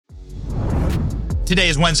Today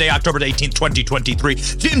is Wednesday, October 18th, 2023.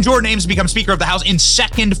 Jim Jordan aims to become Speaker of the House in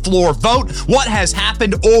second floor vote. What has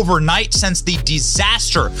happened overnight since the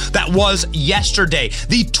disaster that was yesterday?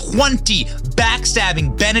 The 20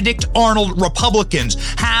 backstabbing Benedict Arnold Republicans,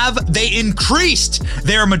 have they increased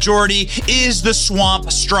their majority? Is the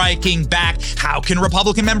swamp striking back? How can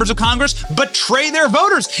Republican members of Congress betray their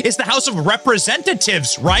voters? It's the House of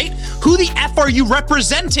Representatives, right? Who the F are you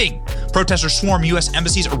representing? Protesters swarm U.S.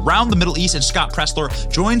 embassies around the Middle East, and Scott Presler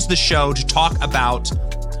joins the show to talk about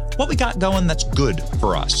what we got going that's good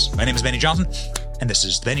for us. My name is Benny Johnson, and this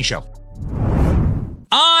is The Benny Show.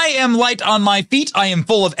 I am light on my feet. I am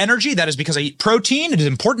full of energy. That is because I eat protein. It is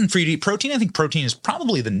important for you to eat protein. I think protein is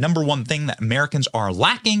probably the number one thing that Americans are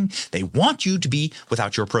lacking. They want you to be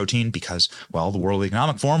without your protein because, well, the World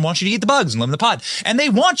Economic Forum wants you to eat the bugs and live in the pod. And they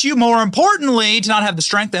want you, more importantly, to not have the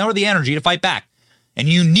strength or the energy to fight back. And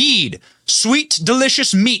you need sweet,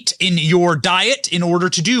 delicious meat in your diet in order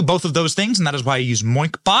to do both of those things. And that is why I use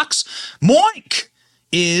Moink Box. Moink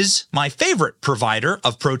is my favorite provider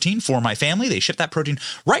of protein for my family. They ship that protein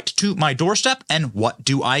right to my doorstep. And what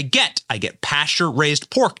do I get? I get pasture-raised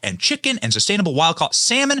pork and chicken and sustainable wild-caught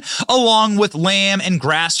salmon, along with lamb and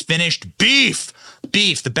grass-finished beef.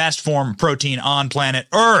 Beef, the best form of protein on planet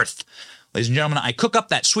Earth. Ladies and gentlemen, I cook up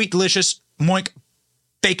that sweet, delicious Moink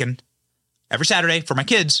bacon every Saturday for my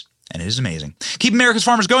kids, and it is amazing. Keep America's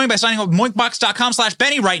farmers going by signing up with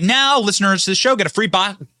moinkbox.com/Benny right now. Listeners to the show get a free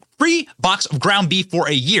box of ground beef for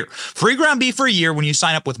a year. Free ground beef for a year when you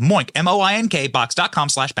sign up with Moink, M-O-I-N-K,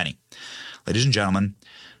 box.com/Benny. Ladies and gentlemen,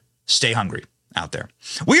 stay hungry out there.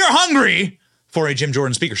 We are hungry for a Jim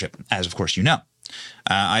Jordan speakership, as of course you know.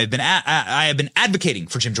 I have been advocating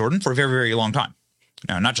for Jim Jordan for a very, very long time.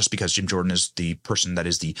 Now, not just because Jim Jordan is the person that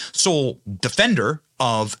is the sole defender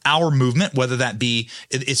of our movement, whether that be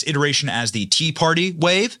its iteration as the Tea Party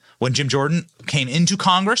wave when Jim Jordan came into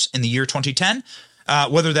Congress in the year 2010,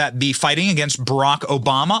 whether that be fighting against Barack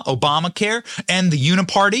Obama, Obamacare, and the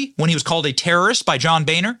Uniparty when he was called a terrorist by John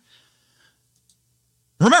Boehner.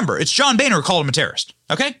 Remember, it's John Boehner who called him a terrorist,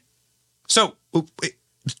 okay? So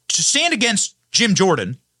to stand against Jim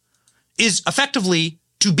Jordan is effectively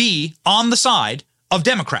to be on the side of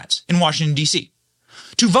Democrats in Washington, D.C.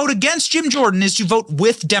 To vote against Jim Jordan is to vote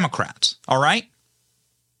with Democrats, all right?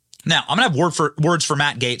 Now, I'm going to have words for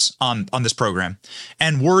Matt Gaetz on this program,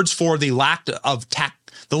 and words for the lack of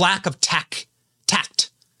tact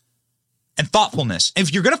and thoughtfulness.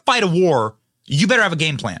 If you're going to fight a war, you better have a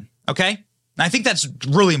game plan, okay? And I think that's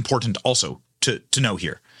really important also to know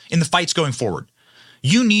here. In the fights going forward,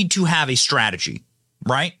 you need to have a strategy,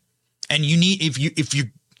 right? And you need,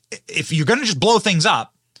 if you're going to just blow things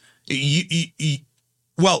up,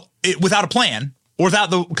 without a plan or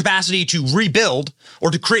without the capacity to rebuild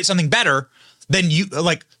or to create something better, then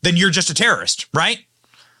you're just a terrorist, right?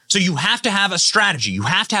 So you have to have a strategy. You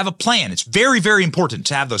have to have a plan. It's very, very important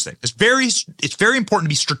to have those things. It's very important to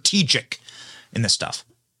be strategic in this stuff.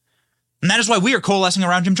 And that is why we are coalescing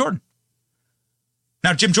around Jim Jordan.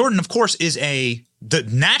 Now, Jim Jordan, of course, is the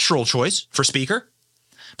natural choice for speaker,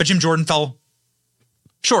 but Jim Jordan fell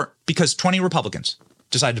short because 20 Republicans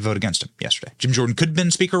decided to vote against him yesterday. Jim Jordan could have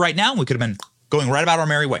been speaker right now. We could have been going right about our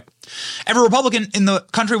merry way. Every Republican in the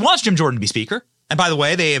country wants Jim Jordan to be speaker. And by the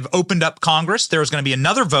way, they have opened up Congress. There is going to be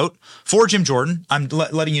another vote for Jim Jordan. I'm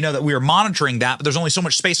letting you know that we are monitoring that, but there's only so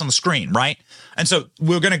much space on the screen, right? And so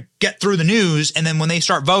we're going to get through the news, and then when they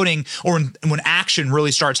start voting or when action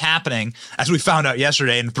really starts happening, as we found out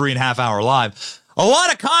yesterday in the 3.5 hour live, a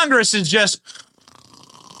lot of Congress is just...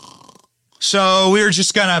 So we're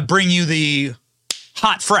just going to bring you the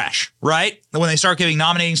hot fresh, right? When they start giving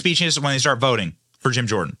nominating speeches and when they start voting for Jim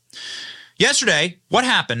Jordan. Yesterday, what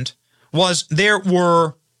happened was there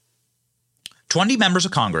were 20 members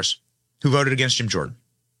of Congress who voted against Jim Jordan.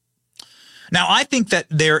 Now, I think that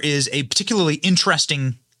there is a particularly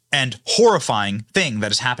interesting and horrifying thing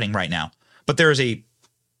that is happening right now, but there is a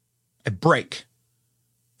break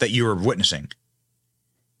that you are witnessing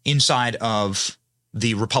inside of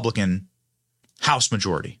the Republican House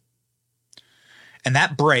majority. And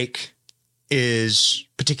that break is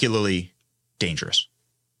particularly dangerous.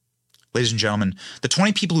 Ladies and gentlemen, the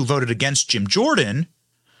 20 people who voted against Jim Jordan,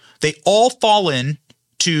 they all fall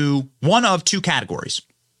into one of two categories.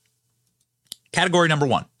 Category number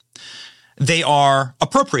one, they are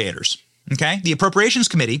appropriators, okay? The Appropriations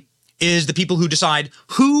Committee is the people who decide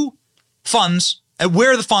who funds and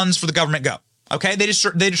where the funds for the government go, okay? They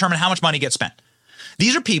determine how much money gets spent.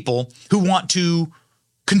 These are people who want to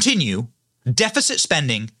continue deficit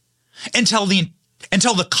spending until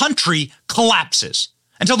the country collapses,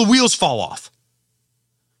 until the wheels fall off.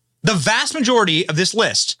 The vast majority of this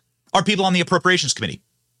list are people on the Appropriations Committee.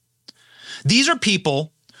 These are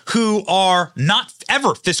people who are not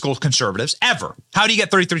ever fiscal conservatives, ever. How do you get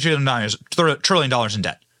 $33 trillion in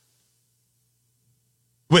debt?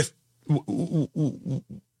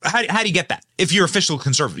 How do you get that if you're a fiscal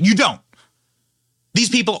conservative? You don't. These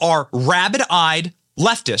people are rabid-eyed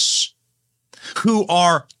leftists who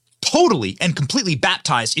are totally and completely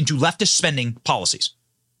baptized into leftist spending policies.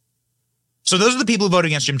 So those are the people who voted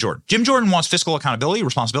against Jim Jordan. Jim Jordan wants fiscal accountability,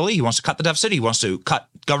 responsibility. He wants to cut the deficit. He wants to cut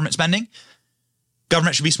government spending.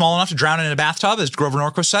 Government should be small enough to drown in a bathtub, as Grover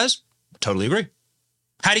Norquist says. Totally agree.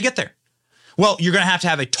 How do you get there? Well, you're going to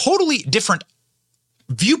have a totally different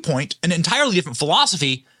viewpoint, an entirely different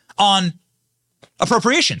philosophy on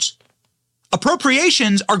appropriations.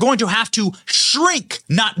 Appropriations are going to have to shrink,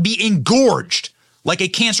 not be engorged like a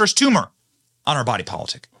cancerous tumor on our body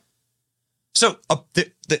politic. So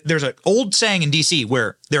there's an old saying in D.C.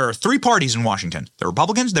 where there are three parties in Washington. There are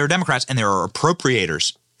Republicans, there are Democrats, and there are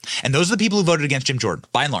appropriators. And those are the people who voted against Jim Jordan,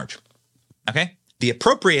 by and large. Okay? The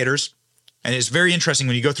appropriators, and it's very interesting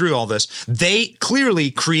when you go through all this, they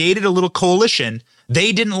clearly created a little coalition.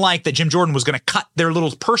 They didn't like that Jim Jordan was going to cut their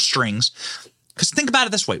little purse strings. Because think about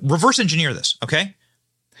it this way. Reverse engineer this, okay?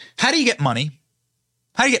 How do you get money?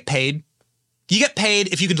 How do you get paid? You get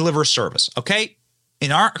paid if you can deliver a service, okay?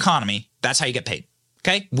 In our economy, that's how you get paid,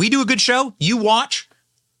 okay? We do a good show. You watch.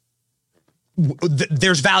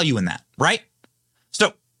 There's value in that, right?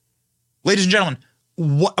 So, ladies and gentlemen,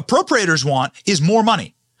 what appropriators want is more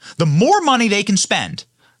money. The more money they can spend,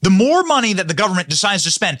 the more money that the government decides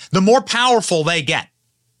to spend, the more powerful they get.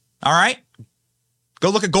 All right? Go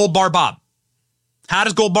look at Gold Bar Bob. How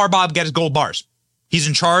does Gold Bar Bob get his gold bars? He's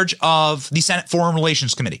in charge of the Senate Foreign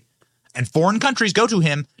Relations Committee. And foreign countries go to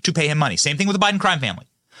him to pay him money. Same thing with the Biden crime family.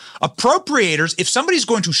 Appropriators, if somebody's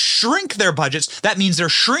going to shrink their budgets, that means they're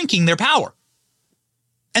shrinking their power.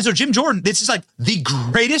 And so Jim Jordan, this is like the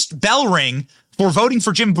greatest bell ring for voting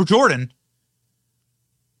for Jim Jordan.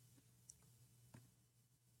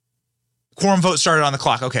 Quorum vote started on the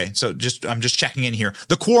clock. Okay, so I'm just checking in here.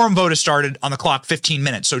 The quorum vote has started on the clock 15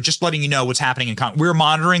 minutes. So just letting you know what's happening in Congress. We're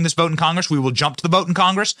monitoring this vote in Congress. We will jump to the vote in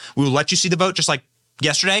Congress. We will let you see the vote just like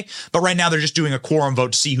yesterday. But right now they're just doing a quorum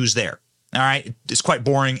vote to see who's there. All right, it's quite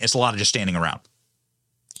boring. It's a lot of just standing around.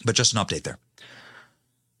 But just an update there.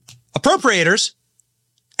 Appropriators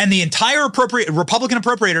and the entire Republican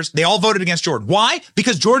appropriators, they all voted against Jordan. Why?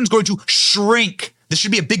 Because Jordan's going to shrink. This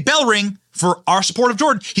should be a big bell ring for our support of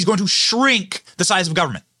Jordan. He's going to shrink the size of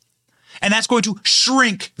government. And that's going to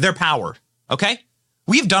shrink their power. Okay?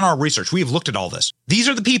 We have done our research. We have looked at all this. These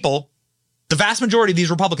are the people, the vast majority of these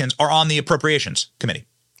Republicans are on the Appropriations Committee.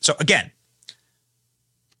 So again,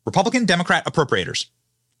 Republican, Democrat appropriators.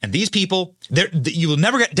 And these people, you will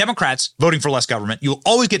never get Democrats voting for less government. You will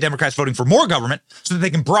always get Democrats voting for more government so that they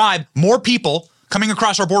can bribe more people coming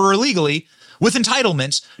across our border illegally with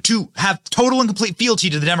entitlements to have total and complete fealty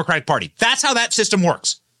to the Democratic Party. That's how that system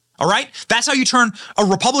works. All right? That's how you turn a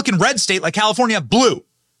Republican red state like California blue.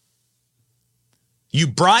 You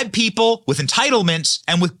bribe people with entitlements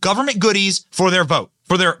and with government goodies for their vote,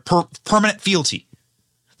 for their permanent fealty.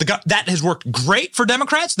 That has worked great for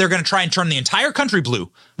Democrats. They're going to try and turn the entire country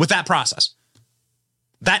blue with that process.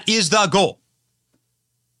 That is the goal.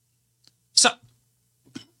 So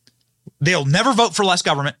they'll never vote for less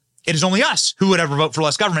government. It is only us who would ever vote for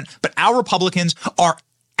less government, but our Republicans are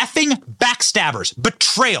effing backstabbers.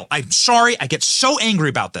 Betrayal. I'm sorry. I get so angry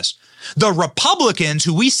about this. The Republicans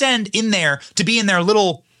who we send in there to be in their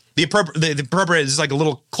little, the appropriate is like a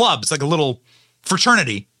little club. It's like a little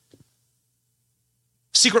fraternity.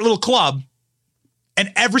 Secret little club,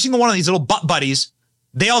 and every single one of these little butt buddies,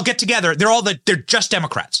 they all get together. They're just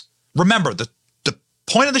Democrats. Remember, the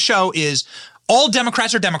point of the show is all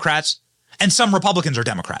Democrats are Democrats, and some Republicans are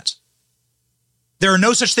Democrats. There are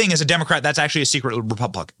no such thing as a Democrat that's actually a secret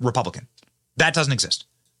Republican. That doesn't exist.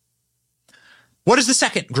 What is the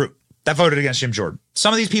second group that voted against Jim Jordan?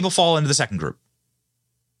 Some of these people fall into the second group,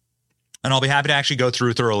 and I'll be happy to actually go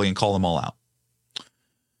through thoroughly and call them all out.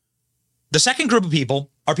 The second group of people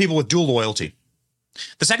are people with dual loyalty.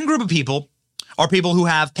 The second group of people are people who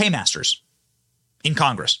have paymasters in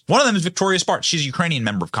Congress. One of them is Victoria Spartz. She's a Ukrainian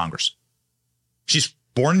member of Congress. She's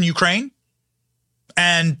born in Ukraine.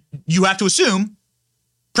 And you have to assume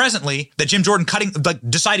presently that Jim Jordan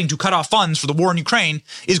deciding to cut off funds for the war in Ukraine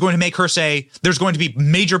is going to make her say there's going to be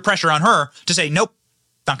major pressure on her to say, nope,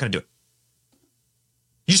 not going to do it.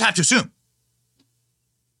 You just have to assume.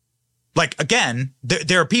 Like, again,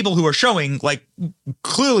 there are people who are showing, like,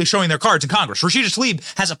 clearly showing their cards in Congress. Rashida Tlaib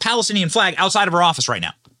has a Palestinian flag outside of her office right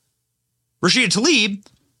now. Rashida Tlaib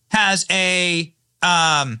has a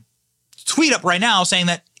tweet up right now saying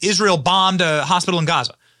that Israel bombed a hospital in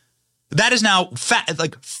Gaza. That is now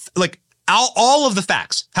all of the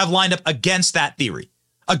facts have lined up against that theory,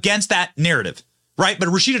 against that narrative, right? But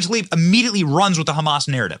Rashida Tlaib immediately runs with the Hamas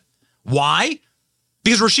narrative. Why?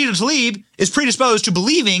 Because Rashida Tlaib is predisposed to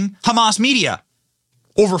believing Hamas media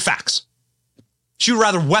over facts. She would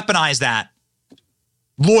rather weaponize that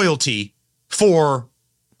loyalty for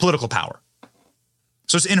political power.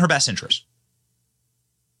 So it's in her best interest.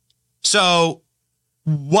 So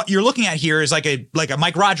what you're looking at here is like a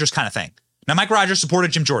Mike Rogers kind of thing. Now, Mike Rogers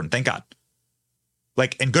supported Jim Jordan, thank God.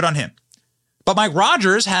 And good on him. But Mike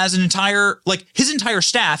Rogers has his entire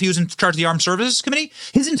staff, he was in charge of the Armed Services Committee,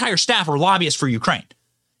 his entire staff are lobbyists for Ukraine.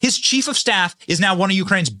 His chief of staff is now one of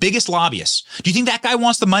Ukraine's biggest lobbyists. Do you think that guy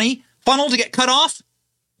wants the money funnel to get cut off?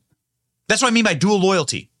 That's what I mean by dual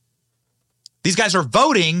loyalty. These guys are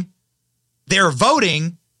voting. They're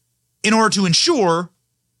voting in order to ensure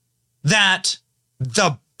that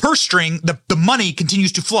the purse string, the money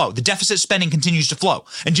continues to flow. The deficit spending continues to flow.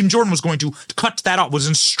 And Jim Jordan was going to cut that off, was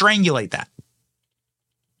going to strangulate that.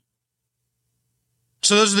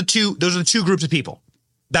 So those are the two groups of people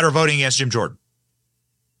that are voting against Jim Jordan.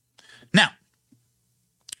 Now,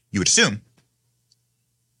 you would assume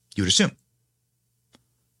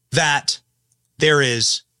that there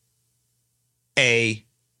is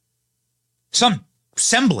some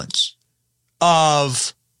semblance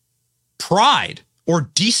of pride or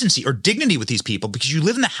decency or dignity with these people because you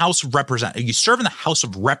live in the House of Representatives. You serve in the House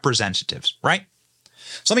of Representatives, right?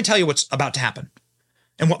 So let me tell you what's about to happen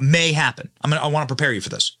and what may happen. I want to prepare you for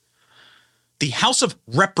this. The House of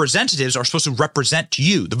Representatives are supposed to represent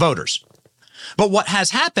you, the voters. But what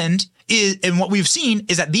has happened is, and what we've seen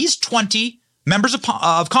is that these 20 members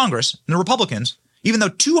of Congress, the Republicans, even though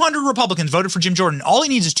 200 Republicans voted for Jim Jordan, all he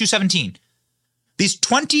needs is 217. These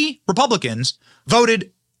 20 Republicans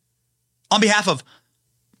voted on behalf of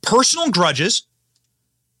personal grudges,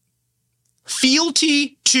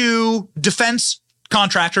 fealty to defense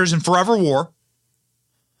contractors in forever war,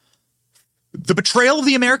 the betrayal of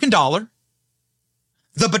the American dollar,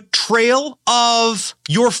 the betrayal of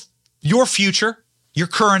your future, your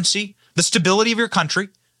currency, the stability of your country,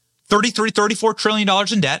 $34 trillion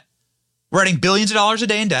in debt. We're adding billions of dollars a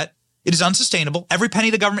day in debt. It is unsustainable. Every penny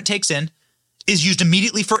the government takes in is used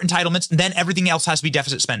immediately for entitlements, and then everything else has to be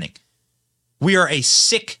deficit spending. We are a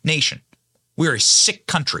sick nation. We are a sick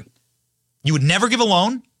country. You would never give a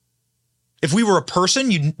loan. If we were a person,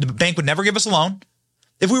 the bank would never give us a loan.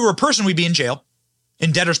 If we were a person, we'd be in jail,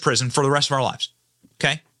 in debtor's prison for the rest of our lives.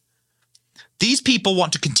 Okay? These people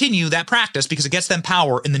want to continue that practice because it gets them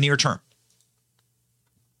power in the near term.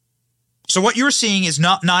 So what you're seeing is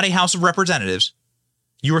not a House of Representatives.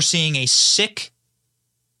 You are seeing a sick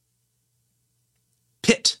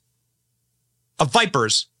pit of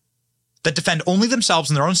vipers that defend only themselves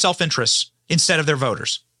and their own self-interests instead of their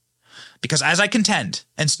voters. Because as I contend,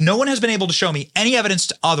 and no one has been able to show me any evidence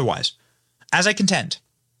to otherwise, as I contend,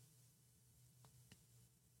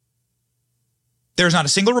 there's not a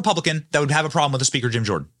single Republican that would have a problem with the Speaker Jim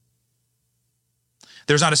Jordan.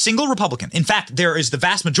 There's not a single Republican. In fact, there is the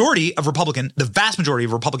vast majority of Republican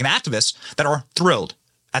activists that are thrilled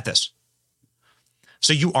at this.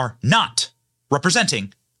 So you are not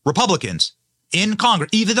representing Republicans in Congress.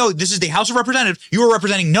 Even though this is the House of Representatives, you are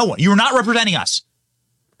representing no one. You are not representing us.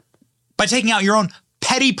 By taking out your own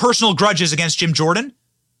petty personal grudges against Jim Jordan,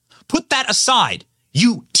 put that aside,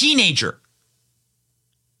 you teenager.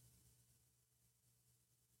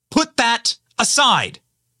 Put that aside.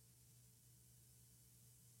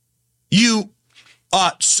 You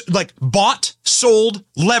bought, sold,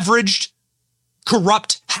 leveraged,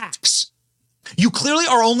 corrupt hacks. You clearly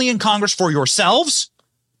are only in Congress for yourselves.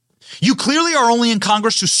 You clearly are only in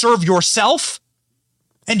Congress to serve yourself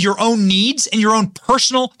and your own needs and your own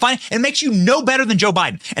personal finance. It makes you no better than Joe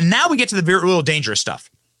Biden. And now we get to the real dangerous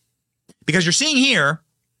stuff. Because you're seeing here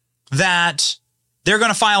that they're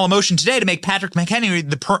going to file a motion today to make Patrick McHenry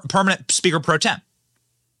the permanent Speaker pro tem.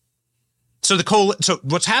 So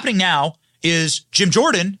what's happening now is Jim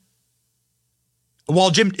Jordan,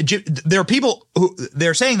 there are people who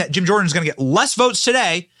they're saying that Jim Jordan is going to get less votes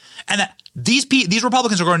today, and that these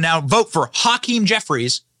Republicans are going to now vote for Hakeem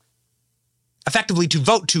Jeffries, effectively to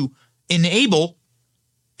vote to enable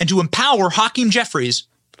and to empower Hakeem Jeffries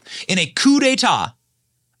in a coup d'etat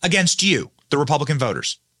against you, the Republican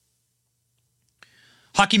voters.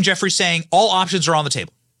 Hakeem Jeffries saying all options are on the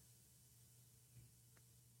table.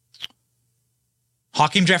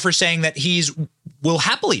 Hakeem Jeffries saying that will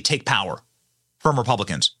happily take power from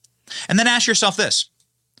Republicans. And then ask yourself this.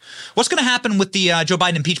 What's going to happen with the Joe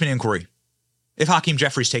Biden impeachment inquiry if Hakeem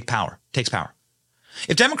Jeffries takes power?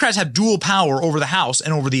 If Democrats have dual power over the House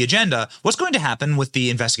and over the agenda, what's going to happen with the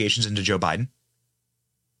investigations into Joe Biden?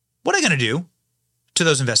 What are they going to do to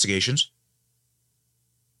those investigations?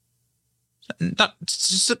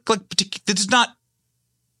 This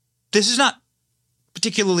is not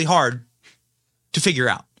particularly hard to figure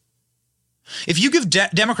out. If you give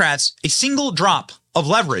Democrats a single drop of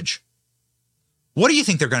leverage, what do you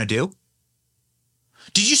think they're going to do?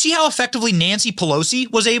 Did you see how effectively Nancy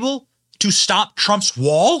Pelosi was able to stop Trump's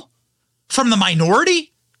wall from the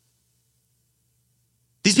minority?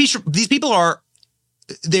 These people are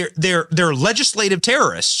they're legislative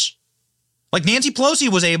terrorists. Like Nancy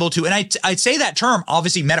Pelosi was able to, and I'd say that term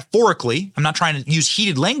obviously metaphorically. I'm not trying to use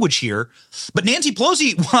heated language here, but Nancy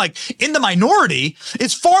Pelosi, like in the minority,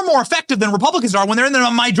 is far more effective than Republicans are when they're in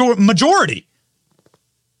the majority.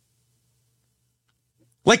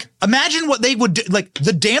 Like imagine what they would do, like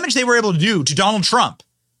the damage they were able to do to Donald Trump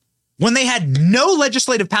when they had no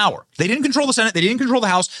legislative power. They didn't control the Senate. They didn't control the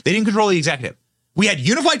House. They didn't control the executive. We had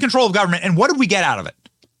unified control of government. And what did we get out of it?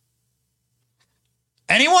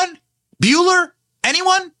 Anyone? Bueller?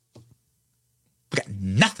 Anyone? We got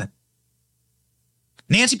nothing.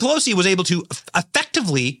 Nancy Pelosi was able to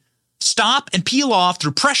effectively stop and peel off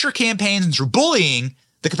through pressure campaigns and through bullying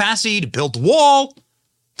the capacity to build the wall,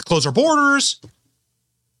 to close our borders.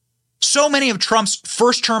 So many of Trump's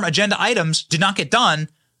first-term agenda items did not get done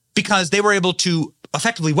because they were able to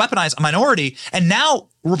effectively weaponize a minority. And now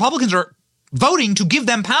Republicans are voting to give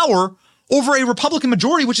them power over a Republican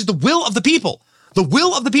majority, which is the will of the people. The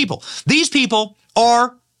will of the people. These people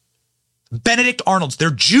are Benedict Arnolds.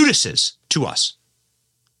 They're Judases to us.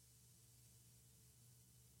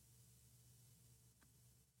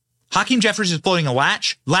 Hakeem Jeffries is floating a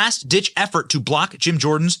last-ditch effort to block Jim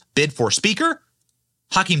Jordan's bid for Speaker.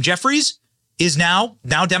 Hakeem Jeffries is now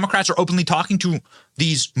Democrats are openly talking to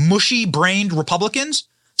these mushy-brained Republicans,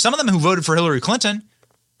 some of them who voted for Hillary Clinton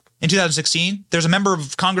in 2016. There's a member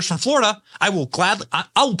of Congress from Florida. I will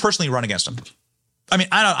personally run against him. I mean,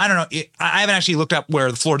 I don't know. I haven't actually looked up where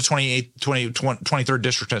the Florida 23rd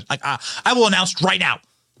district is. Like, I will announce right now.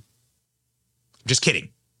 Just kidding.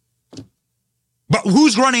 But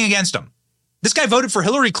who's running against him? This guy voted for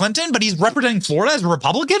Hillary Clinton, but he's representing Florida as a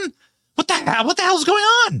Republican? What the hell? What the hell's going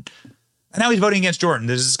on? And now he's voting against Jordan.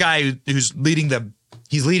 There's this guy who's leading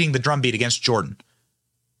the drumbeat against Jordan.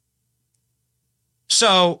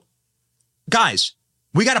 So, guys,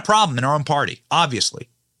 we got a problem in our own party, obviously.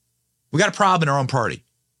 We got a problem in our own party.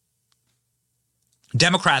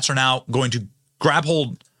 Democrats are now going to grab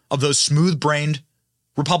hold of those smooth-brained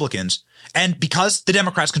Republicans. And because the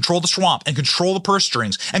Democrats control the swamp and control the purse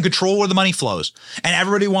strings and control where the money flows, and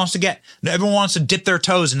everyone wants to dip their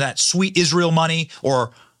toes in that sweet Israel money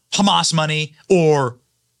or Hamas money or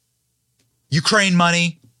Ukraine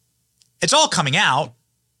money, it's all coming out.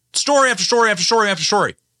 Story after story after story after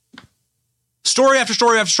story. Story after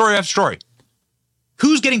story after story after story.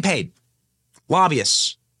 Who's getting paid?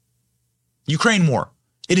 Lobbyists. Ukraine war.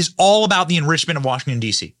 It is all about the enrichment of Washington,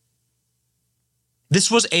 D.C. This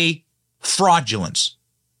was a fraudulence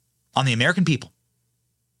on the American people.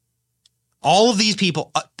 All of these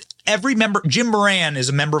people, every member, Jim Moran is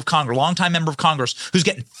a member of Congress, longtime member of Congress, who's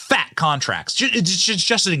getting fat contracts. It's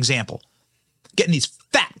just an example. Getting these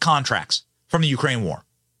fat contracts from the Ukraine war.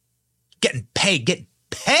 Getting paid,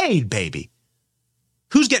 baby.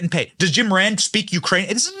 Who's getting paid? Does Jim Moran speak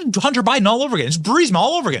Ukrainian? This is Hunter Biden all over again. It's Burisma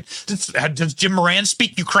all over again. Does Jim Moran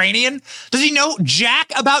speak Ukrainian? Does he know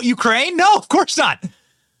jack about Ukraine? No, of course not.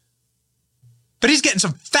 But he's getting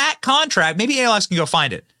some fat contract. Maybe ALX can go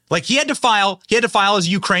find it. Like he had to file as a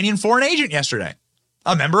Ukrainian foreign agent yesterday.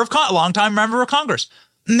 A longtime member of Congress.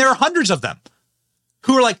 And there are hundreds of them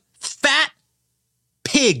who are like fat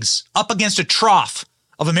pigs up against a trough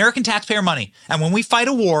of American taxpayer money. And when we fight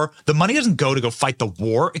a war, the money doesn't go fight the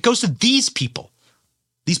war. It goes to these people,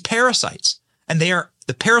 these parasites. And the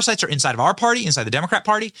parasites are inside of our party, inside the Democrat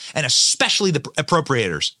Party, and especially the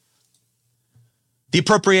appropriators. The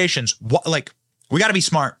appropriations, we got to be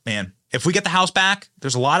smart, man. If we get the House back,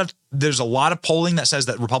 there's a lot of polling that says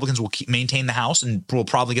that Republicans will maintain the House and will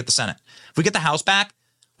probably get the Senate. If we get the House back,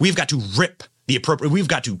 we've got to we've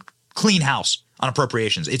got to clean house on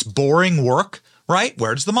appropriations. It's boring work. Right?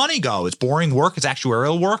 Where does the money go? It's boring work. It's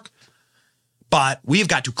actuarial work. But we've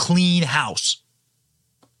got to clean house.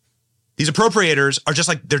 These appropriators are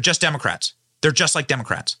they're just Democrats. They're just like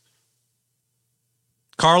Democrats.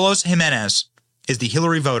 Carlos Jimenez is the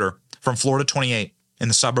Hillary voter from Florida 28 in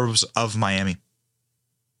the suburbs of Miami.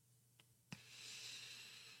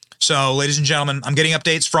 So, ladies and gentlemen, I'm getting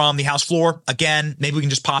updates from the House floor. Again, maybe we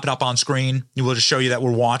can just pop it up on screen. We'll just show you that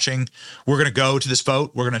we're watching. We're going to go to this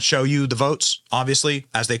vote. We're going to show you the votes, obviously,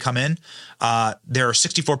 as they come in. There are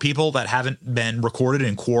 64 people that haven't been recorded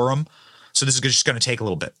in quorum. So this is just going to take a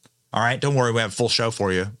little bit. All right. Don't worry. We have a full show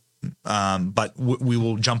for you. But we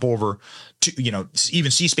will jump over to,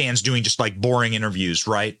 even C-SPAN's doing just like boring interviews,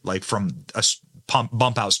 right? Like from a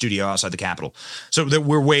bump out studio outside the Capitol. So that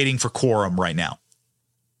we're waiting for quorum right now.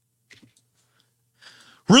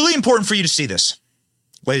 Really important for you to see this,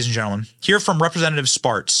 ladies and gentlemen. Hear from Representative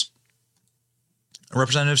Spartz.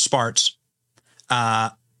 Representative Spartz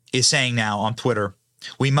is saying now on Twitter,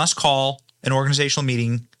 we must call an organizational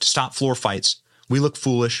meeting to stop floor fights. We look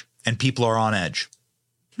foolish and people are on edge.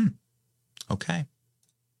 Okay.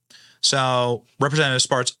 So Representative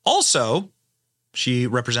Spartz also, she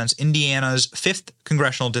represents Indiana's 5th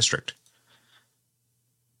congressional district.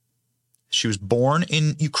 She was born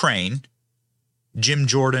in Ukraine.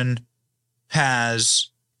 She's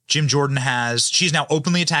now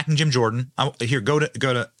openly attacking Jim Jordan. Here, go to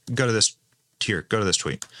this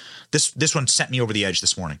tweet. This one sent me over the edge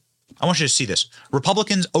this morning. I want you to see this.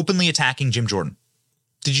 Republicans openly attacking Jim Jordan.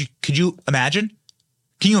 Could you imagine?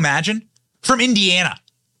 Can you imagine? From Indiana.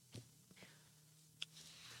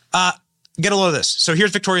 Get a load of this. So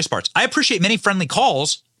here's Victoria Spartz. I appreciate many friendly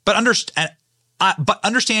calls, but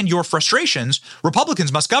understand your frustrations.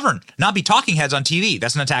 Republicans must govern, not be talking heads on TV.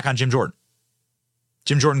 That's an attack on Jim Jordan.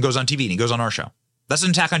 Jim Jordan goes on TV and he goes on our show. That's an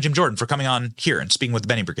attack on Jim Jordan for coming on here and speaking with the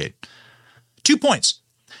Benny Brigade. 2 points.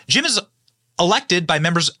 Jim is elected by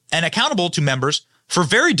members and accountable to members for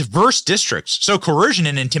very diverse districts. So coercion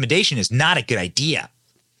and intimidation is not a good idea.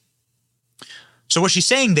 So what she's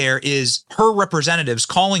saying there is her representatives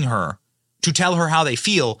calling her to tell her how they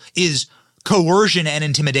feel is coercion and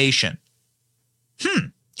intimidation.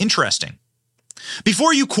 Interesting.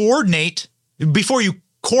 Before you coronate, Jim,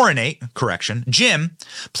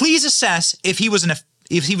 please assess if he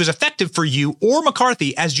was effective for you or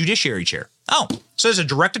McCarthy as Judiciary Chair. Oh, so there's a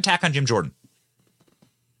direct attack on Jim Jordan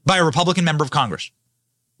by a Republican member of Congress.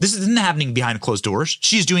 This isn't happening behind closed doors.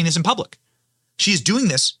 She's doing this in public. She's doing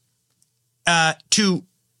this to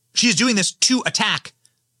attack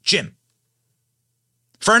Jim.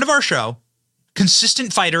 Friend of our show,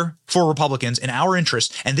 consistent fighter for Republicans in our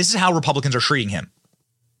interest, and this is how Republicans are treating him.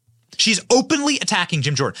 She's openly attacking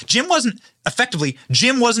Jim Jordan. Jim wasn't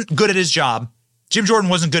good at his job. Jim Jordan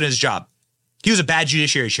wasn't good at his job. He was a bad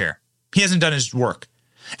Judiciary Chair. He hasn't done his work.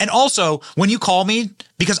 And also, when you call me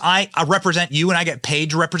because I represent you and I get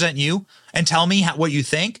paid to represent you and tell me what you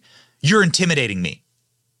think, you're intimidating me.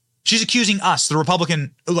 She's accusing us, the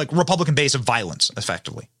Republican base, of violence,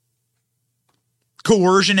 effectively.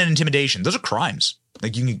 Coercion and intimidation. Those are crimes.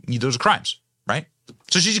 Those are crimes, right?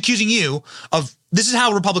 So she's accusing you of, this is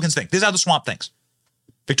how Republicans think. This is how the swamp thinks.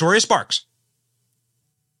 Victoria Sparks.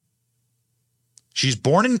 She's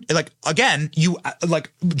born in, Jim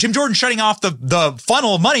Jordan shutting off the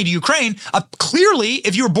funnel of money to Ukraine. Clearly,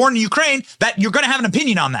 if you were born in Ukraine, that you're going to have an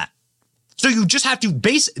opinion on that. So you just have to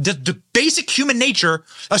the basic human nature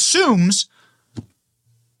assumes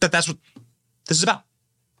that that's what this is about.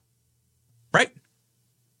 Right?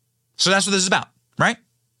 So that's what this is about, right?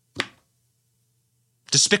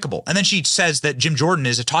 Despicable. And then she says that Jim Jordan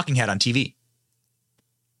is a talking head on TV.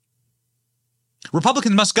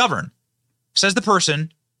 Republicans must govern, says the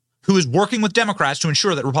person who is working with Democrats to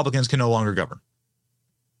ensure that Republicans can no longer govern.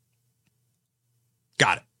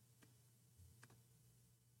 Got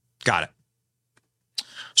it.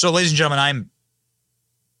 So, ladies and gentlemen, I'm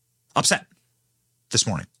upset this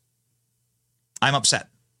morning. I'm upset.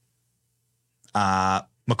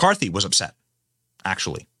 McCarthy was upset,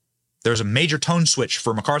 actually. There was a major tone switch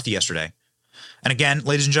for McCarthy yesterday. And again,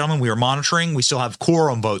 ladies and gentlemen, we are monitoring. We still have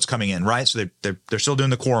quorum votes coming in, right? So they're still doing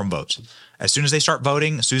the quorum votes. As soon as they start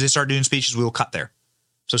voting, as soon as they start doing speeches, we will cut there.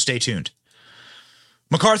 So stay tuned.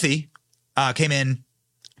 McCarthy came in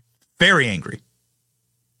very angry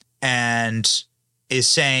and is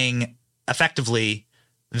saying effectively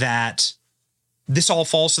that this all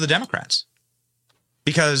falls to the Democrats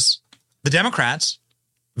because the Democrats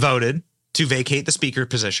voted to vacate the speaker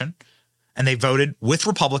position and they voted with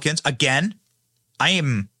Republicans. Again,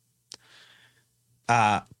 we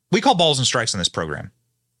call balls and strikes on this program.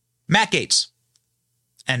 Matt Gaetz,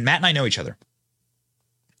 and Matt and I know each other.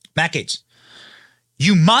 Matt Gaetz,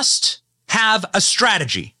 you must have a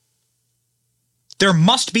strategy. There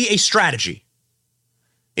must be a strategy.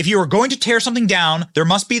 If you are going to tear something down, there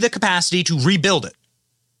must be the capacity to rebuild it.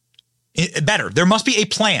 Better. There must be a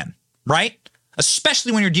plan, right?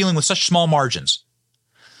 Especially when you're dealing with such small margins.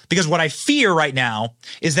 Because what I fear right now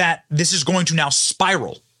is that this is going to now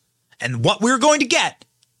spiral. and what we're going to get,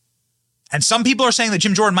 and some people are saying that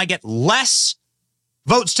Jim Jordan might get less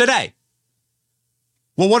votes today.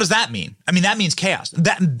 Well, what does that mean? I mean, that means chaos.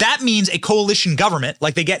 That means a coalition government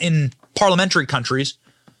like they get in parliamentary countries,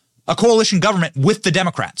 a coalition government with the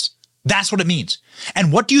Democrats. That's what it means.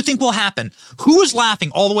 And what do you think will happen? Who is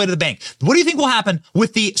laughing all the way to the bank? What do you think will happen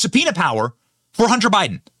with the subpoena power for Hunter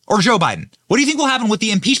Biden or Joe Biden? What do you think will happen with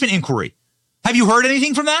the impeachment inquiry? Have you heard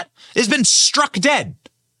anything from that? It's been struck dead.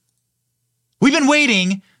 We've been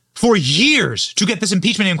waiting for years to get this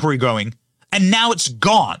impeachment inquiry going, and now it's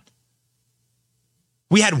gone.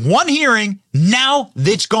 We had one hearing, now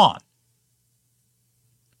it's gone.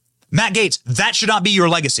 Matt Gaetz, that should not be your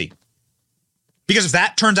legacy. Because if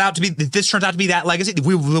this turns out to be that legacy,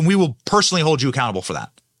 we will personally hold you accountable for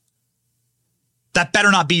that. That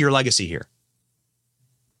better not be your legacy here.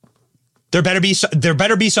 There better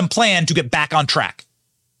be some plan to get back on track.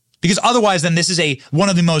 Because otherwise, then this is one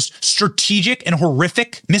of the most strategic and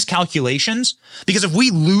horrific miscalculations. Because if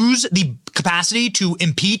we lose the capacity to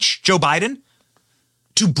impeach Joe Biden,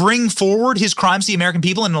 to bring forward his crimes to the American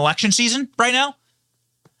people in an election season right now,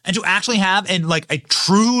 and to actually have a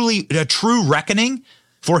true reckoning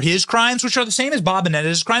for his crimes, which are the same as Bob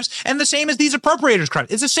Menendez's crimes and the same as these appropriators' crimes.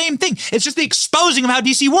 It's the same thing. It's just the exposing of how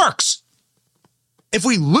DC works. If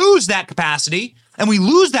we lose that capacity and we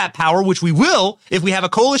lose that power, which we will, if we have a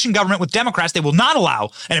coalition government with Democrats, they will not allow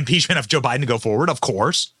an impeachment of Joe Biden to go forward, of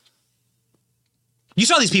course. You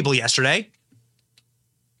saw these people yesterday.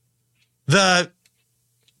 The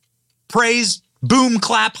praise, boom,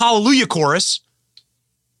 clap, hallelujah chorus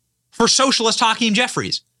for socialist Hakeem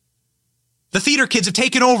Jeffries. The theater kids have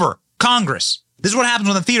taken over Congress. This is what happens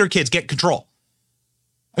when the theater kids get control.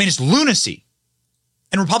 I mean, it's lunacy.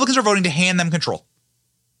 And Republicans are voting to hand them control.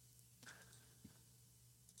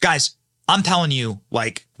 Guys, I'm telling you,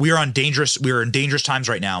 we are in dangerous times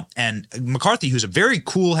right now. And McCarthy, who's a very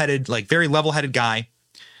cool-headed, very level-headed guy.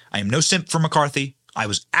 I am no simp for McCarthy. I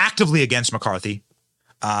was actively against McCarthy.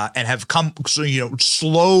 And have come,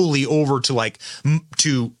 slowly over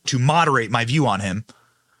to moderate my view on him.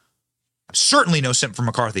 I'm certainly no simp for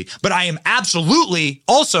McCarthy, but I am absolutely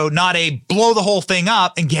also not a blow the whole thing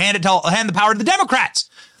up and hand the power to the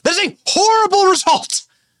Democrats. That is a horrible result.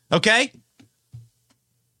 Okay,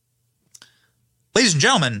 ladies and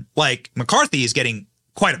gentlemen, McCarthy is getting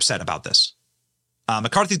quite upset about this.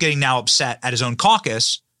 McCarthy's getting now upset at his own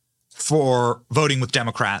caucus for voting with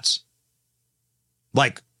Democrats.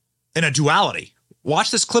 In a duality.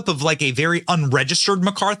 Watch this clip of a very unregistered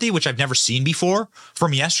McCarthy, which I've never seen before,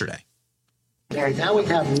 from yesterday. Now we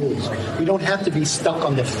have rules. We don't have to be stuck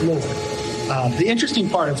on the floor. The interesting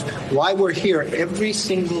part is why we're here. Every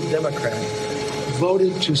single Democrat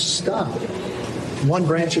voted to stop one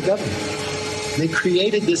branch of government. They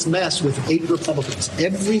created this mess with 8 Republicans.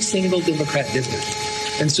 Every single Democrat did this.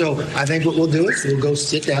 And so I think what we'll do is we'll go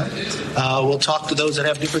sit down. We'll talk to those that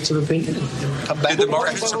have difference of opinion and come back. Did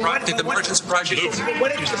the margin surprise you?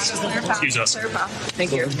 Excuse us.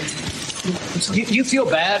 Thank you. Do you feel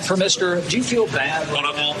bad for Mr.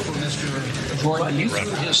 Jordan?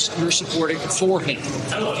 You're supporting for him.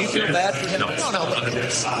 Do you feel bad for him? No.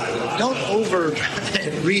 Don't over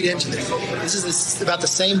read into this. This is about the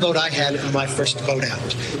same vote I had in my first vote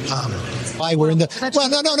out. Why we're in the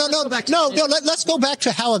no. Let's go back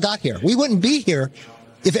to how it got here. We wouldn't be here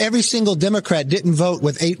if every single Democrat didn't vote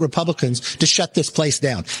with 8 Republicans to shut this place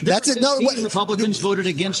down. That's it. No, Republicans voted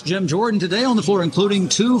against Jim Jordan today on the floor, including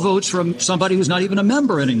 2 votes from somebody who's not even a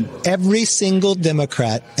member anymore. Every single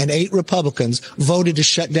Democrat and 8 Republicans voted to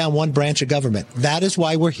shut down one branch of government. That is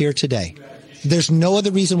why we're here today. There's no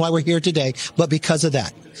other reason why we're here today but because of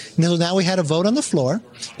that. Now we had a vote on the floor.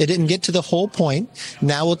 It didn't get to the whole point.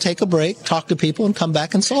 Now we'll take a break, talk to people, and come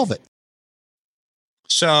back and solve it.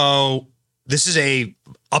 So this is a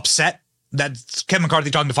upset. That's Kevin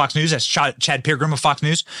McCarthy talking to Fox News. That's Chad Peargrim of Fox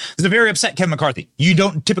News. This is a very upset Kevin McCarthy. You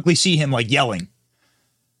don't typically see him yelling.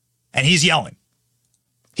 And he's yelling.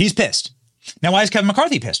 He's pissed. Now, why is Kevin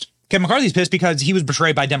McCarthy pissed? Kevin McCarthy's pissed because he was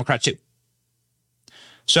betrayed by Democrats too.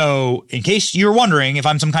 So in case you're wondering if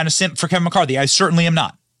I'm some kind of simp for Kevin McCarthy, I certainly am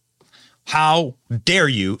not. How dare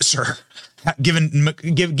you, sir, give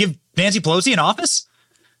Nancy Pelosi an office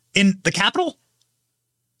in the Capitol?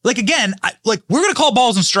 Again, we're going to call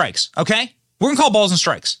balls and strikes, okay? We're going to call balls and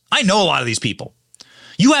strikes. I know a lot of these people.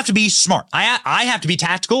 You have to be smart. I have to be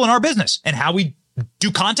tactical in our business and how we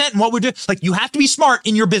do content and what we do. You have to be smart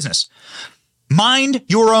in your business. Mind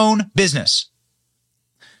your own business.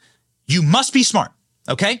 You must be smart,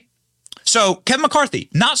 okay? So Kevin McCarthy,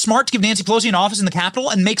 not smart to give Nancy Pelosi an office in the Capitol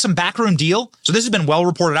and make some backroom deal. So this has been well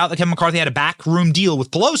reported out that Kevin McCarthy had a backroom deal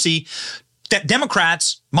with Pelosi that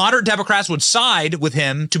Democrats, moderate Democrats, would side with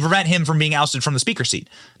him to prevent him from being ousted from the speaker seat.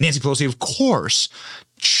 Nancy Pelosi, of course,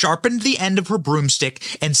 sharpened the end of her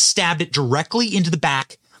broomstick and stabbed it directly into the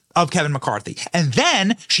back of Kevin McCarthy. And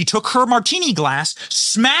then she took her martini glass,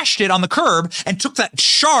 smashed it on the curb, and took that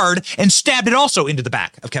shard and stabbed it also into the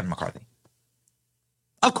back of Kevin McCarthy.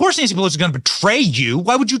 Of course Nancy Pelosi is going to betray you.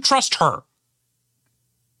 Why would you trust her?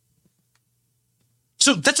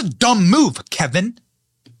 So that's a dumb move, Kevin.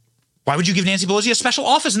 Why would you give Nancy Pelosi a special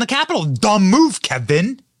office in the Capitol? Dumb move,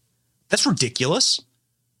 Kevin. That's ridiculous.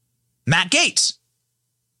 Matt Gaetz,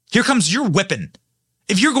 here comes your whipping.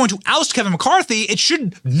 If you're going to oust Kevin McCarthy, it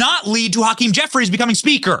should not lead to Hakeem Jeffries becoming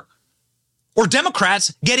speaker or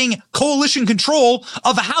Democrats getting coalition control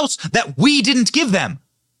of a House that we didn't give them.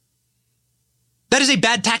 That is a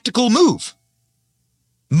bad tactical move.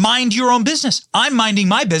 Mind your own business. I'm minding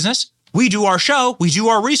my business. We do our show. We do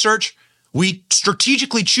our research. We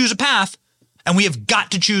strategically choose a path, and we have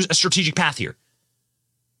got to choose a strategic path here.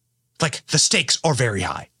 Like, the stakes are very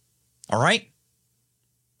high. All right? In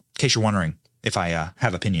case you're wondering if I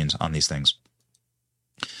have opinions on these things.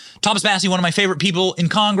 Thomas Massie, one of my favorite people in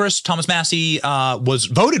Congress. Thomas Massie was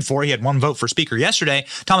voted for. He had one vote for speaker yesterday.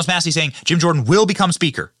 Thomas Massie saying Jim Jordan will become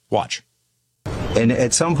speaker. Watch. And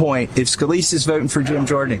at some point, if Scalise is voting for Jim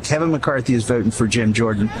Jordan and Kevin McCarthy is voting for Jim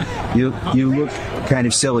Jordan, you look kind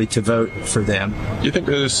of silly to vote for them. You think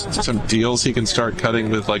there's some deals he can start cutting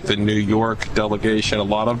with, like the New York delegation? A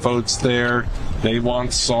lot of votes there. They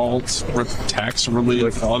want salt, tax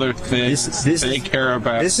relief, other things they care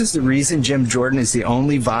about. This is the reason Jim Jordan is the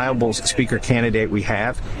only viable speaker candidate we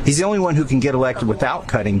have. He's the only one who can get elected without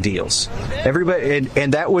cutting deals. Everybody,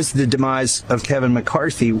 and that was the demise of Kevin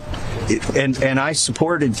McCarthy. And I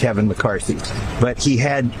supported Kevin McCarthy, but he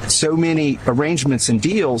had so many arrangements and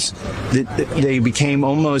deals that they became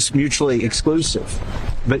almost mutually exclusive.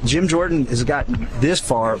 But Jim Jordan has gotten this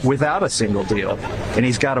far without a single deal, and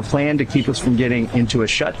he's got a plan to keep us from getting into a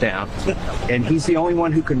shutdown. And he's the only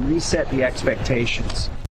one who can reset the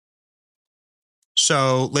expectations.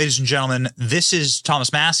 So, ladies and gentlemen, this is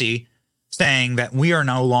Thomas Massie saying that we are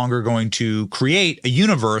no longer going to create a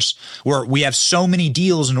universe where we have so many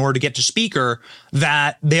deals in order to get to speaker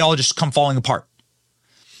that they all just come falling apart.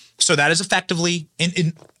 So that is effectively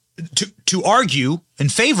to argue in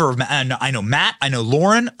favor of, and I know Matt, I know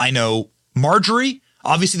Lauren, I know Marjorie,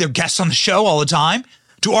 obviously they're guests on the show all the time,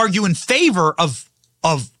 to argue in favor of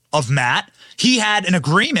Matt. He had an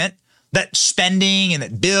agreement that spending and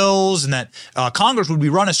that bills and that Congress would be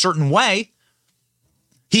run a certain way.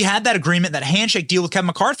 He had that agreement, that handshake deal with Kevin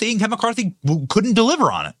McCarthy, and Kevin McCarthy couldn't deliver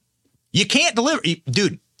on it. You can't deliver.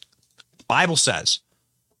 Dude, Bible says,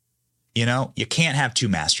 you can't have two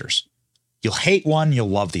masters. You'll hate one, you'll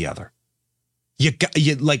love the other. You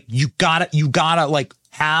gotta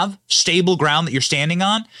have stable ground that you're standing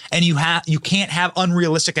on, and you can't have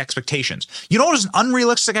unrealistic expectations. You know what is an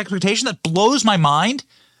unrealistic expectation that blows my mind?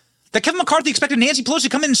 That Kevin McCarthy expected Nancy Pelosi to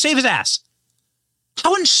come in and save his ass.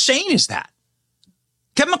 How insane is that?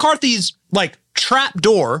 Kevin McCarthy's trap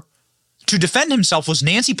door to defend himself was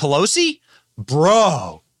Nancy Pelosi?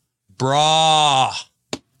 Bro.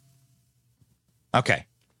 Okay.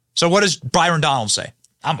 So what does Byron Donalds say?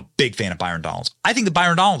 I'm a big fan of Byron Donalds. I think that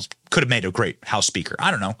Byron Donalds could have made a great House Speaker.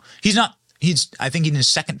 I don't know. I think in his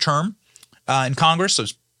second term in Congress, so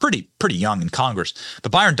he's pretty young in Congress.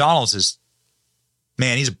 But Byron Donalds is,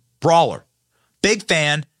 man, he's a brawler. Big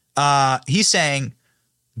fan. He's saying,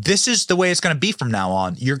 this is the way it's going to be from now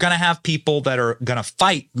on. You're going to have people that are going to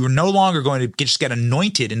fight. You're no longer going to just get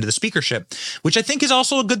anointed into the speakership, which I think is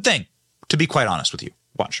also a good thing, to be quite honest with you.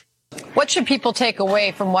 Watch. What should people take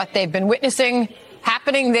away from what they've been witnessing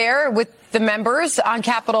happening there with the members on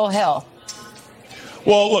Capitol Hill?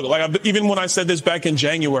 Well, look, even when I said this back in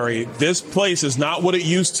January, this place is not what it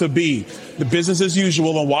used to be. The business as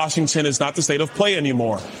usual in Washington is not the state of play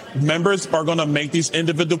anymore. Members are going to make these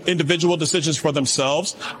individual decisions for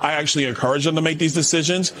themselves. I actually encourage them to make these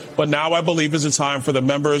decisions. But now I believe is a time for the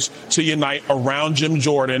members to unite around Jim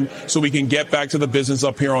Jordan so we can get back to the business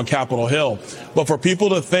up here on Capitol Hill. But for people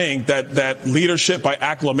to think that leadership by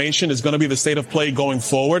acclamation is going to be the state of play going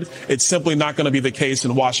forward, it's simply not going to be the case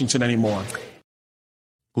in Washington anymore.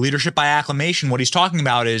 Leadership by acclamation, what he's talking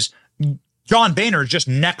about is John Boehner is just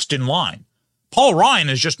next in line. Paul Ryan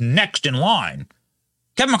is just next in line.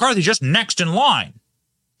 Kevin McCarthy is just next in line.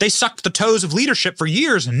 They sucked the toes of leadership for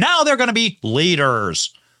years, and now they're going to be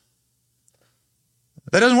leaders.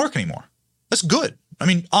 That doesn't work anymore. That's good. I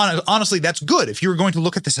mean, honestly, that's good. If you were going to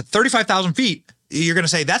look at this at 35,000 feet, you're going to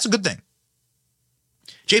say that's a good thing.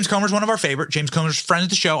 James Comer's one of our favorite. James Comer's friend of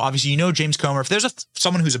the show. Obviously, you know James Comer. If there's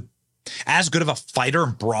someone who's a As good of a fighter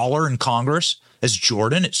and brawler in Congress as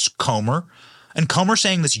Jordan, it's Comer. And Comer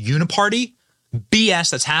saying this Uniparty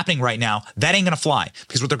BS that's happening right now, that ain't going to fly.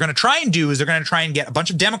 Because what they're going to try and do is they're going to try and get a bunch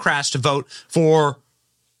of Democrats to vote for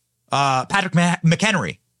Patrick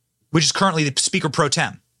McHenry, which is currently the Speaker pro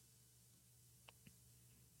tem.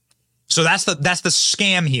 So that's the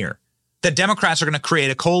scam here. That Democrats are going to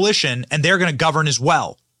create a coalition and they're going to govern as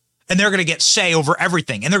well. And they're going to get say over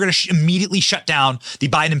everything. And they're going to immediately shut down the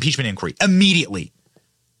Biden impeachment inquiry. Immediately.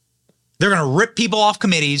 They're going to rip people off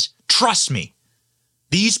committees. Trust me.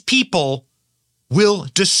 These people will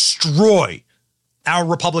destroy our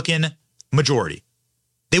Republican majority.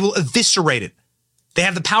 They will eviscerate it. They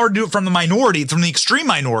have the power to do it from the minority, from the extreme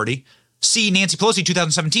minority. See Nancy Pelosi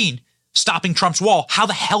 2017 stopping Trump's wall. How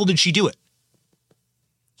the hell did she do it?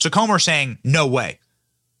 So Comer saying, no way.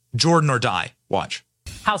 Jordan or die. Watch.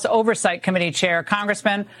 House Oversight Committee Chair,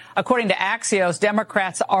 Congressman, according to Axios,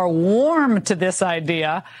 Democrats are warm to this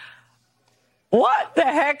idea. What the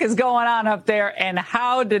heck is going on up there, and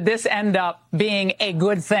how did this end up being a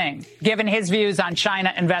good thing, given his views on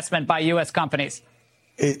China investment by U.S. companies?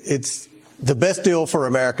 It's the best deal for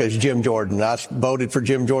America is Jim Jordan. I voted for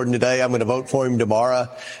Jim Jordan today. I'm going to vote for him tomorrow.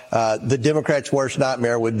 The Democrats' worst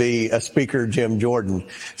nightmare would be a Speaker Jim Jordan.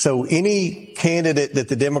 So any candidate that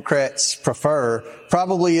the Democrats prefer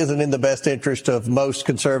probably isn't in the best interest of most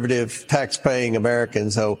conservative tax-paying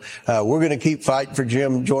Americans. So we're going to keep fighting for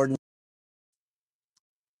Jim Jordan.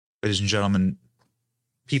 Ladies and gentlemen,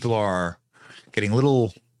 people are getting a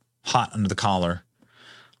little hot under the collar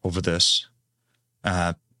over this.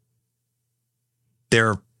 There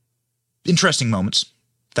are interesting moments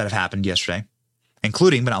that have happened yesterday,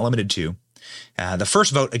 including, but not limited to, the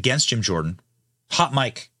first vote against Jim Jordan. Hot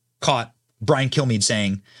Mike caught Brian Kilmeade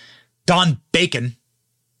saying, Don Bacon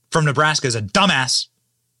from Nebraska is a dumbass.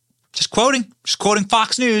 Just quoting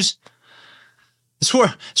Fox News. It's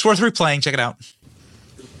worth replaying. Check it out.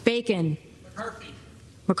 Bacon.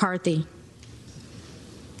 McCarthy.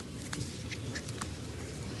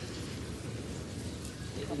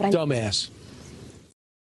 Dumbass.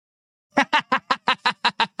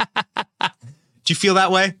 Do you feel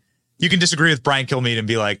that way? You can disagree with Brian Kilmeade and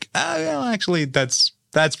be like, well, actually, that's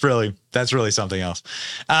really something else.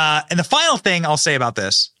 And the final thing I'll say about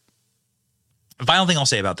this,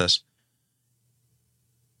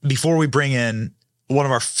 before we bring in one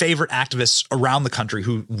of our favorite activists around the country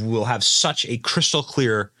who will have such a crystal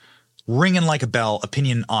clear, ringing like a bell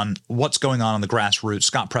opinion on what's going on the grassroots,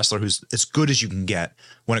 Scott Presler, who's as good as you can get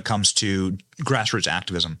when it comes to grassroots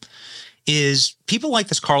activism, is people like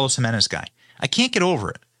this Carlos Jimenez guy. I can't get over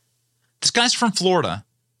it. This guy's from Florida.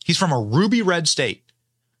 He's from a ruby red state.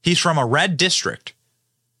 He's from a red district.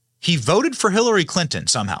 He voted for Hillary Clinton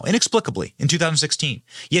somehow, inexplicably, in 2016.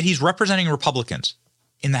 Yet he's representing Republicans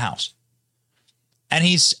in the House. And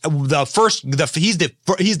he's the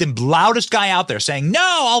loudest guy out there saying, no,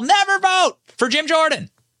 I'll never vote for Jim Jordan.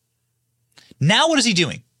 Now what is he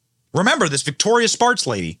doing? Remember, this Victoria Spartz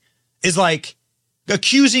lady is like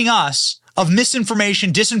accusing us of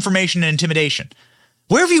misinformation, disinformation, and intimidation.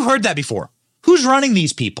 Where have you heard that before? Who's running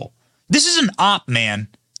these people? This is an op, man.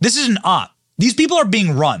 This is an op. These people are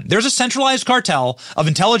being run. There's a centralized cartel of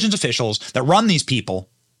intelligence officials that run these people.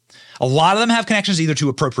 A lot of them have connections either to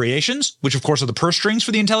appropriations, which of course are the purse strings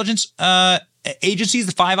for the intelligence agencies,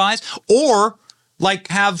 the Five Eyes, or like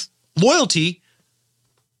have loyalty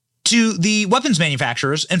to the weapons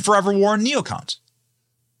manufacturers and forever war and neocons.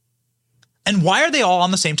 And why are they all on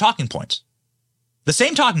the same talking points? The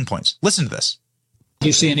same talking points. Listen to this. Do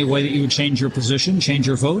you see any way that you would change your position, change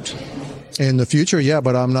your vote? In the future, yeah,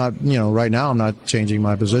 but I'm not, right now I'm not changing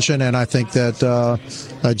my position. And I think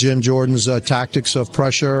that Jim Jordan's tactics of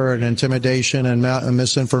pressure and intimidation and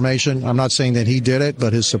misinformation, I'm not saying that he did it,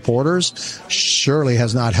 but his supporters surely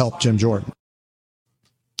has not helped Jim Jordan.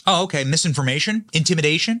 Oh, okay. Misinformation,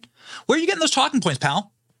 intimidation. Where are you getting those talking points,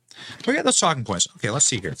 pal? Where are you getting those talking points? Okay, let's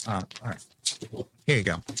see here. All right. Here you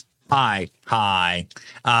go. Hi.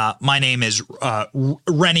 My name is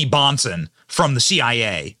Rennie Bonson from the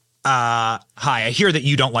CIA. Hi, I hear that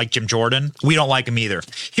you don't like Jim Jordan. We don't like him either.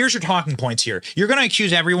 Here's your talking points here. You're going to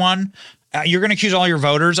accuse everyone. You're going to accuse all your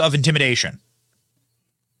voters of intimidation.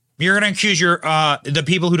 You're going to accuse the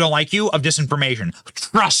people who don't like you of disinformation.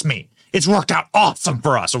 Trust me, it's worked out awesome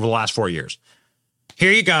for us over the last 4 years.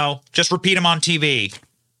 Here you go. Just repeat them on TV.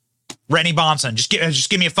 Rennie Bonson, just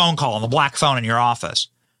give me a phone call on the black phone in your office.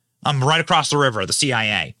 I'm right across the river, the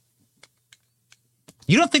CIA.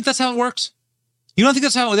 You don't think that's how it works? You don't think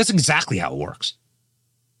that's exactly how it works.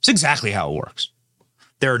 It's exactly how it works.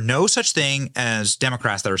 There are no such thing as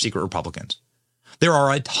Democrats that are secret Republicans. There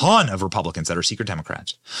are a ton of Republicans that are secret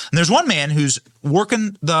Democrats. And there's one man who's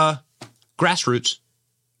working the grassroots,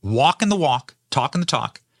 walking the walk, talking the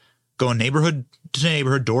talk, going neighborhood to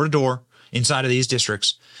neighborhood, door to door inside of these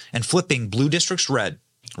districts and flipping blue districts red,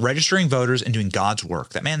 registering voters and doing God's work.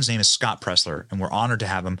 That man's name is Scott Presler, and we're honored to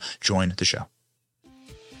have him join the show.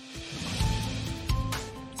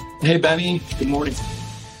 Hey, Benny. Good morning.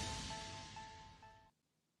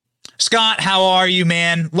 Scott, how are you,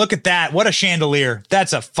 man? Look at that. What a chandelier.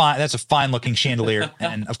 That's a fine looking chandelier.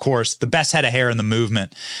 And of course, the best head of hair in the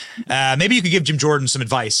movement. Maybe you could give Jim Jordan some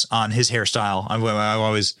advice on his hairstyle.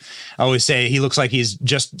 I always say he looks like he's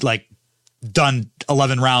just like done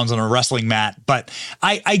 11 rounds on a wrestling mat. But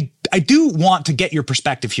I do want to get your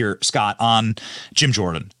perspective here, Scott, on Jim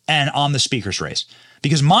Jordan and on the speaker's race,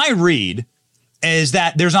 because my read is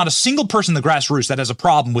that there's not a single person in the grassroots that has a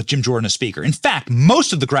problem with Jim Jordan as speaker. In fact,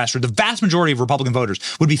 most of the grassroots, the vast majority of Republican voters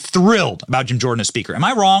would be thrilled about Jim Jordan as speaker. Am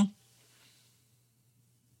I wrong?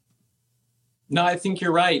 No, I think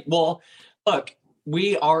you're right. Well, look,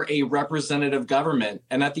 we are a representative government.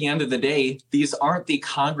 And at the end of the day, these aren't the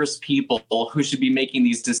Congress people who should be making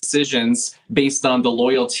these decisions based on the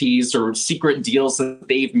loyalties or secret deals that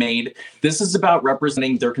they've made. This is about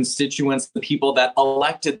representing their constituents, the people that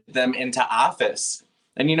elected them into office.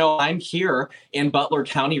 And, you know, I'm here in Butler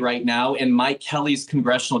County right now in Mike Kelly's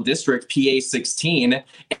congressional district, PA 16.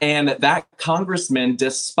 And that congressman,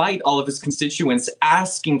 despite all of his constituents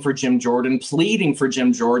asking for Jim Jordan, pleading for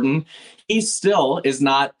Jim Jordan, he still is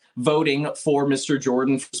not voting for Mr.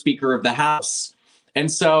 Jordan for Speaker of the House. And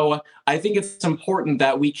so I think it's important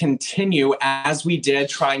that we continue, as we did,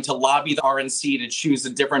 trying to lobby the RNC to choose a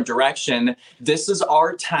different direction. This is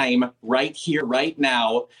our time right here, right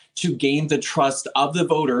now, to gain the trust of the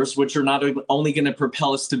voters, which are not only going to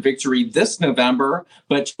propel us to victory this November,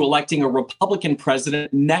 but to electing a Republican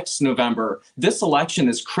president next November. This election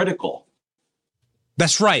is critical.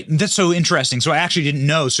 That's right. That's so interesting. So I actually didn't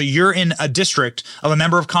know. So you're in a district of a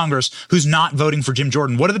member of Congress who's not voting for Jim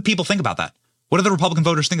Jordan. What do the people think about that? What do the Republican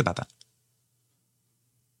voters think about that?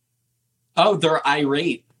 Oh, they're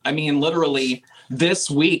irate. I mean, literally, this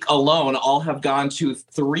week alone, I'll have gone to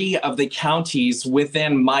 3 of the counties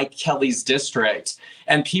within Mike Kelly's district,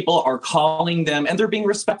 and people are calling them, and they're being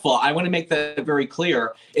respectful. I want to make that very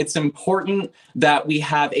clear. It's important that we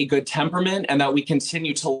have a good temperament and that we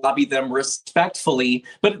continue to lobby them respectfully.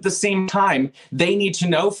 But at the same time, they need to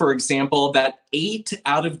know, for example, that 8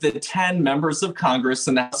 out of the 10 members of Congress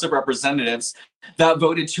in the House of Representatives that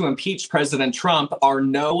voted to impeach President Trump are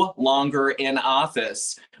no longer in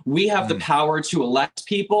office. We have the power to elect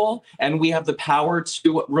people, and we have the power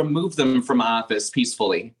to remove them from office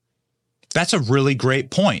peacefully. That's a really great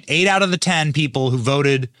point. 8 out of the 10 people who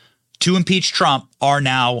voted to impeach Trump are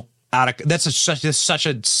now out of. That's such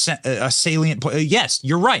a salient point. Yes,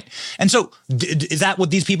 you're right. And so is that what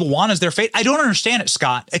these people want as their fate? I don't understand it,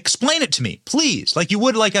 Scott. Explain it to me, please, like you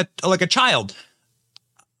would like a child.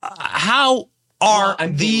 How are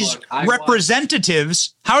these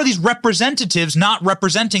representatives not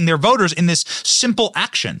representing their voters in this simple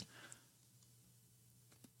action?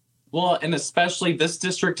 Well, and especially this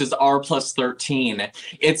district is R+13.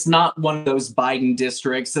 It's not one of those Biden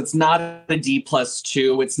districts. It's not a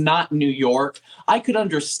D+2. It's not New York. I could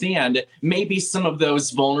understand maybe some of those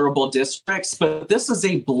vulnerable districts, but this is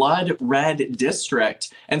a blood red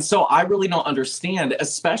district. And so I really don't understand,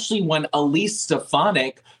 especially when Elise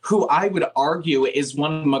Stefanik, who I would argue is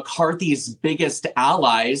one of McCarthy's biggest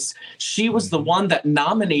allies, she was the one that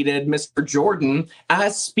nominated Mr. Jordan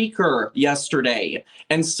as Speaker yesterday.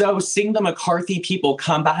 And so seeing the McCarthy people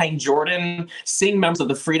come behind Jordan, seeing members of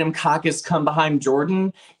the Freedom Caucus come behind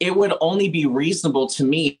Jordan, it would only be reasonable to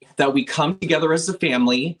me that we come together as a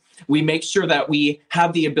family. We make sure that we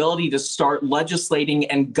have the ability to start legislating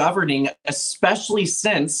and governing, especially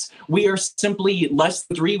since we are simply less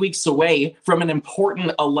than 3 weeks away from an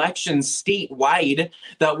important election statewide,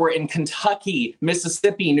 that we're in Kentucky,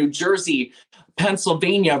 Mississippi, New Jersey,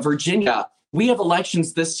 Pennsylvania, Virginia. We have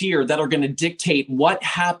elections this year that are going to dictate what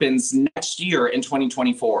happens next year in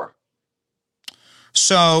 2024.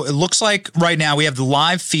 So it looks like right now we have the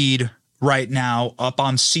live feed right now up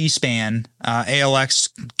on C-SPAN. ALX,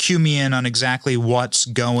 cue me in on exactly what's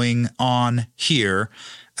going on here.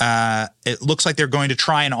 It looks like they're going to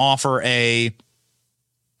try and offer an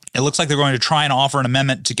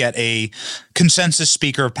amendment to get a consensus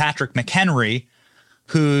speaker, Patrick McHenry,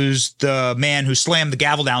 who's the man who slammed the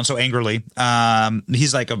gavel down so angrily.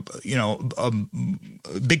 He's like a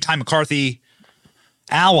big time McCarthy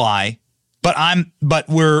ally, but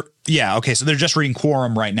Yeah, okay, so they're just reading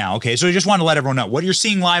quorum right now. Okay, so I just want to let everyone know. What you're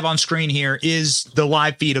seeing live on screen here is the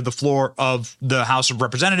live feed of the floor of the House of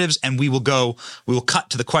Representatives, and we will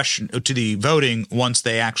cut to the voting once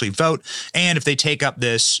they actually vote. And if they take up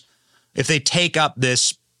this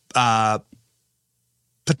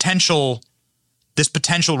potential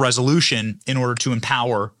resolution in order to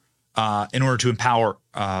empower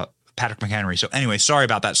Patrick McHenry. So anyway, sorry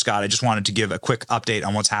about that, Scott. I just wanted to give a quick update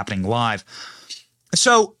on what's happening live.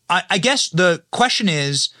 So I guess the question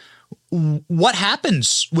is, what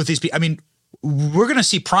happens with these people? I mean, we're going to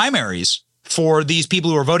see primaries for these people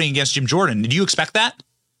who are voting against Jim Jordan. Did you expect that?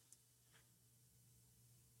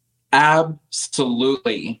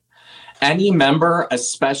 Absolutely. Any member,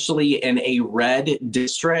 especially in a red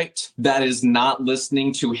district that is not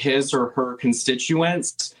listening to his or her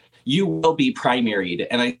constituents, you will be primaried.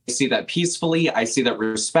 And I see that peacefully. I see that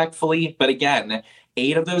respectfully. But again,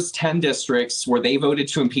 8 of those 10 districts where they voted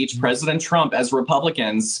to impeach President Trump as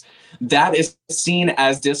Republicans, that is seen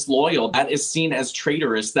as disloyal. That is seen as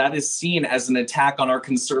traitorous. That is seen as an attack on our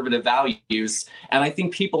conservative values. And I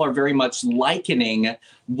think people are very much likening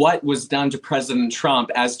what was done to President Trump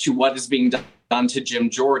as to what is being done to Jim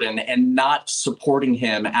Jordan and not supporting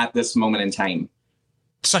him at this moment in time.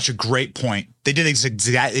 Such a great point. They did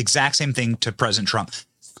the exact same thing to President Trump.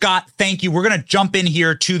 Scott, thank you. We're going to jump in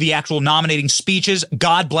here to the actual nominating speeches.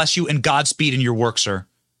 God bless you and Godspeed in your work, sir.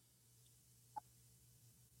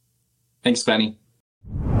 Thanks, Benny.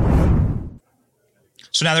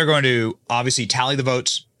 So now they're going to obviously tally the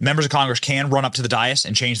votes. Members of Congress can run up to the dais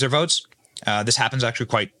and change their votes. This happens actually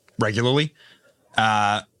quite regularly.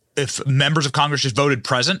 If members of Congress just voted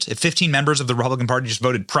present, if 15 members of the Republican Party just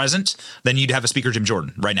voted present, then you'd have a Speaker Jim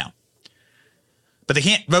Jordan right now. But they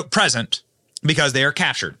can't vote present because they are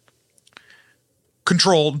captured,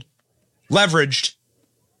 controlled, leveraged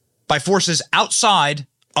by forces outside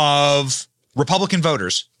of Republican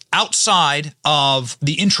voters, outside of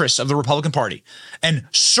the interests of the Republican Party, and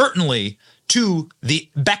certainly to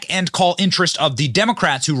the beck and call interest of the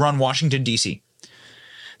Democrats who run Washington, D.C.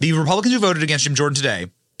 The Republicans who voted against Jim Jordan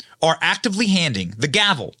today are actively handing the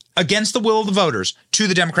gavel against the will of the voters to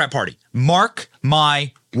the Democrat Party. Mark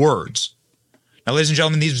my words. Now, ladies and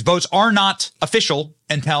gentlemen, these votes are not official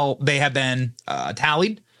until they have been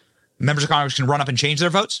tallied. Members of Congress can run up and change their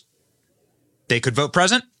votes. They could vote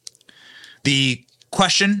present. The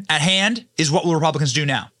question at hand is, what will Republicans do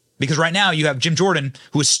now? Because right now you have Jim Jordan,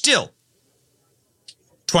 who is still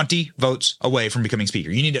 20 votes away from becoming Speaker.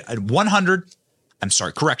 You need you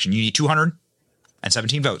need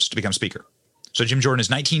 217 votes to become Speaker. So Jim Jordan is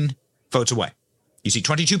 19 votes away. You see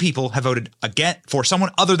 22 people have voted again for someone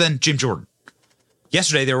other than Jim Jordan.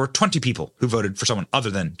 Yesterday, there were 20 people who voted for someone other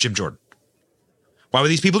than Jim Jordan. Why would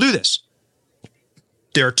these people do this?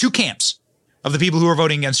 There are 2 camps of the people who are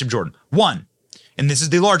voting against Jim Jordan. One, and this is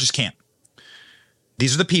the largest camp,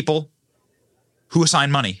 these are the people who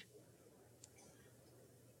assign money,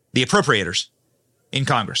 the appropriators in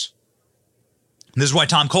Congress. And this is why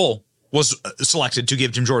Tom Cole was selected to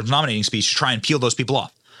give Jim Jordan's nominating speech, to try and peel those people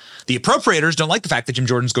off. The appropriators don't like the fact that Jim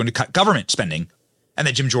Jordan is going to cut government spending and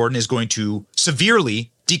that Jim Jordan is going to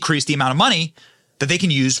severely decrease the amount of money that they can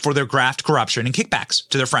use for their graft, corruption, and kickbacks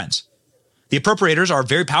to their friends. The appropriators are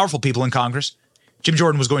very powerful people in Congress. Jim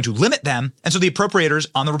Jordan was going to limit them, and so the appropriators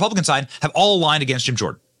on the Republican side have all aligned against Jim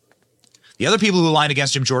Jordan. The other people who aligned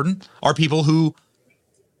against Jim Jordan are people who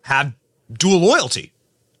have dual loyalty.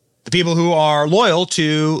 The people who are loyal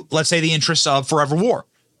to, let's say, the interests of forever war,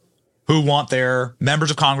 who want their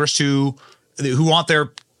members of Congress who want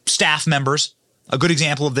their staff members. A good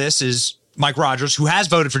example of this is Mike Rogers, who has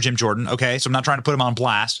voted for Jim Jordan. Okay, so I'm not trying to put him on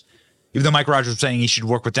blast, even though Mike Rogers was saying he should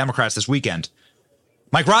work with Democrats this weekend.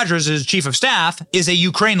 Mike Rogers, as chief of staff, is a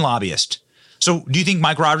Ukraine lobbyist. So do you think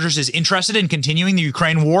Mike Rogers is interested in continuing the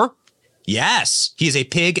Ukraine war? Yes, he is a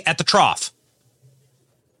pig at the trough.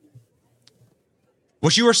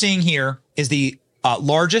 What you are seeing here is the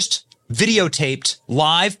largest videotaped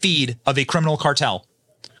live feed of a criminal cartel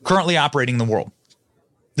currently operating in the world.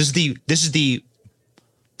 This is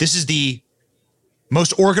the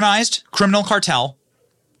most organized criminal cartel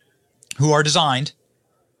who are designed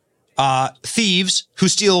thieves who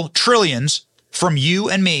steal trillions from you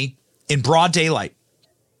and me in broad daylight.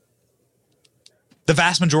 The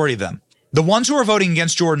vast majority of them. The ones who are voting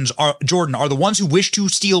against Jordan are the ones who wish to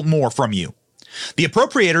steal more from you. The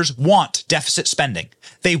appropriators want deficit spending.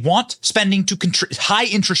 They want spending to high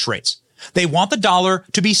interest rates. They want the dollar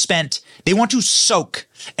to be spent. They want to soak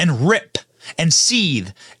and rip and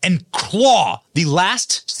seethe and claw the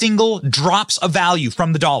last single drops of value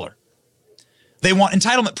from the dollar. They want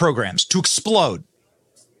entitlement programs to explode.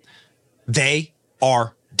 They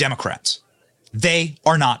are Democrats. They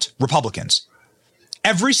are not Republicans.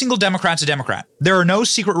 Every single Democrat's a Democrat. There are no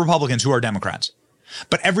secret Republicans who are Democrats.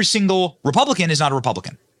 But every single Republican is not a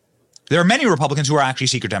Republican. There are many Republicans who are actually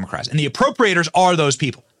secret Democrats. And the appropriators are those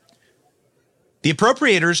people. The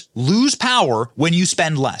appropriators lose power when you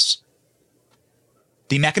spend less.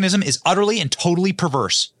 The mechanism is utterly and totally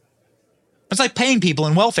perverse. It's like paying people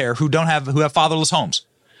in welfare who have fatherless homes.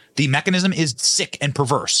 The mechanism is sick and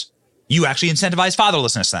perverse. You actually incentivize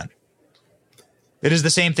fatherlessness then. It is the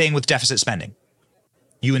same thing with deficit spending.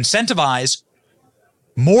 You incentivize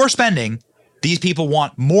more spending. These people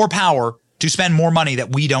want more power to spend more money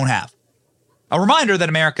that we don't have. A reminder that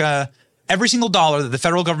America, every single dollar that the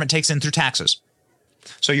federal government takes in through taxes.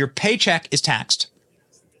 So your paycheck is taxed.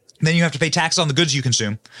 Then you have to pay taxes on the goods you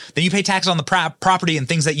consume. Then you pay taxes on the property and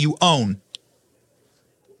things that you own.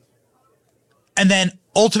 And then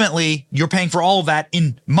ultimately, you're paying for all of that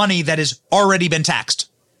in money that has already been taxed.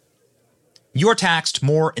 You're taxed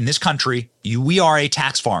more in this country. We are a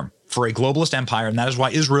tax farm for a globalist empire, and that is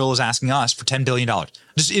why Israel is asking us for $10 billion.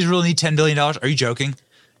 Does Israel need $10 billion? Are you joking?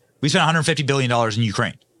 We spent $150 billion in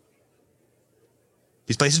Ukraine.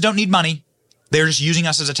 These places don't need money. They're just using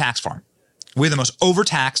us as a tax farm. We're the most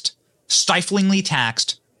overtaxed, stiflingly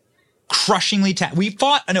taxed, crushingly taxed. We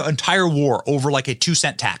fought an entire war over like a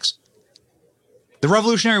 2-cent tax. The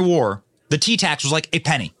Revolutionary War, the tea tax was like a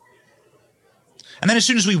penny. And then as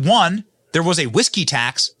soon as we won, there was a whiskey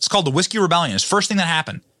tax. It's called the Whiskey Rebellion. It's the first thing that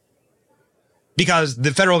happened. Because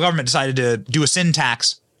the federal government decided to do a sin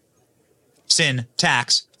tax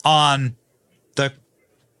on the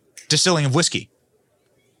distilling of whiskey.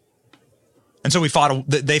 And so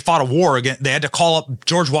they fought a war again. They had to call up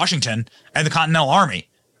George Washington and the Continental Army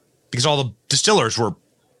because all the distillers were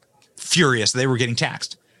furious they were getting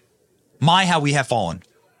taxed. My, how we have fallen.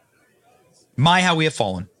 My, how we have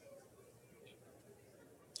fallen.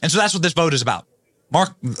 And so that's what this vote is about.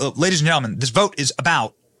 Ladies and gentlemen, this vote is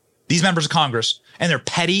about these members of Congress and their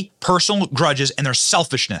petty personal grudges and their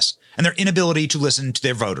selfishness and their inability to listen to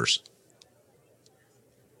their voters.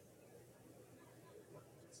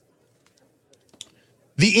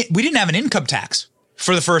 We didn't have an income tax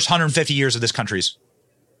for the first 150 years of this country's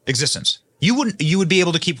existence. You would be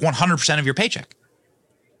able to keep 100% of your paycheck.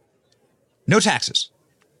 No taxes.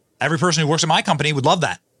 Every person who works at my company would love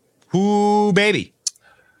that. Ooh, baby.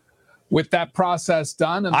 With that process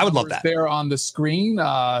done, and I would love that. There on the screen,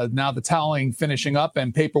 now the tallying finishing up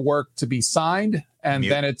and paperwork to be signed, and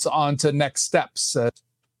then it's on to next steps.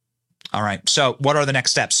 All right. So what are the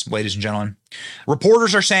next steps, ladies and gentlemen?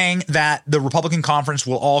 Reporters are saying that the Republican conference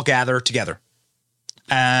will all gather together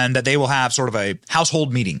and that they will have sort of a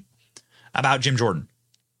household meeting about Jim Jordan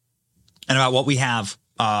and about what we have,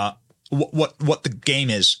 what the game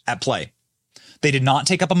is at play. They did not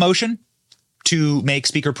take up a motion to make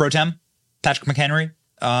Speaker Pro Tem Patrick McHenry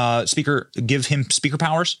give him speaker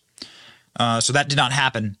powers. So that did not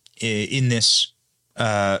happen in this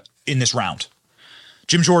round.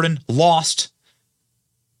 Jim Jordan lost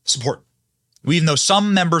support. Even though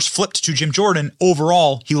some members flipped to Jim Jordan,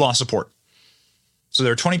 overall, he lost support. So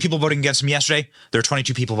there are 20 people voting against him yesterday. There are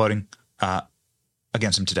 22 people voting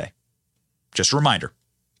against him today. Just a reminder.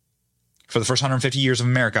 For the first 150 years of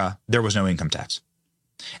America, there was no income tax.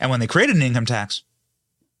 And when they created an income tax,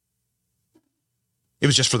 it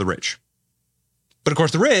was just for the rich. But of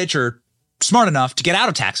course, the rich are smart enough to get out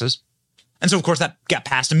of taxes. And so, of course, that got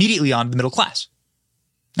passed immediately on to the middle class.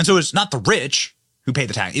 And so it's not the rich who pay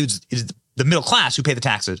the tax. It is the middle class who pay the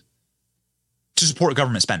taxes to support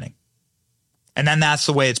government spending. And then that's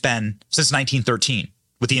the way it's been since 1913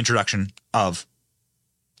 with the introduction of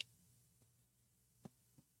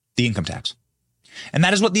the income tax. And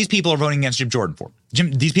that is what these people are voting against Jim Jordan for.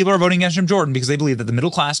 These people are voting against Jim Jordan because they believe that the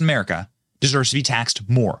middle class in America deserves to be taxed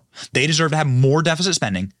more. They deserve to have more deficit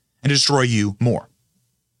spending and to destroy you more.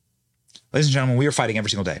 Ladies and gentlemen, we are fighting every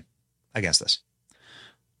single day against this.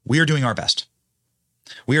 We are doing our best.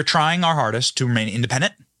 We are trying our hardest to remain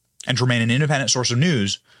independent and to remain an independent source of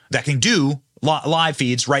news that can do live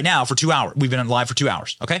feeds right now for 2 hours. We've been live for 2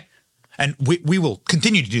 hours, okay? And we will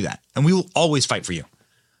continue to do that, and we will always fight for you.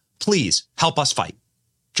 Please help us fight.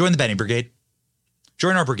 Join the Benny Brigade.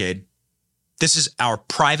 Join our brigade. This is our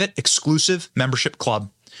private, exclusive membership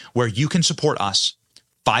club where you can support us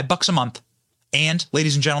 $5 a month. And,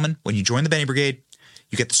 ladies and gentlemen, when you join the Benny Brigade,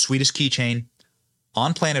 you get the sweetest keychain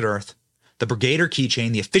on planet Earth, the Brigader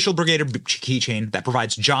keychain, the official Brigader keychain that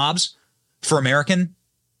provides jobs for American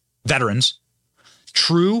veterans,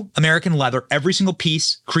 true American leather, every single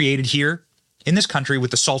piece created here in this country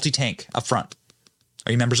with the salty tank up front.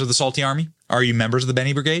 Are you members of the Salty Army? Are you members of the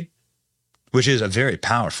Benny Brigade? Which is a very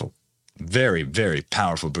powerful Very, very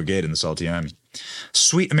powerful brigade in the Salty Army.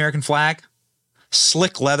 Sweet American flag,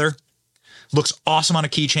 slick leather, looks awesome on a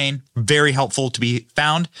keychain, very helpful to be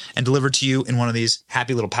found and delivered to you in one of these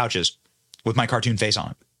happy little pouches with my cartoon face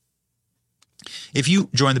on it. If you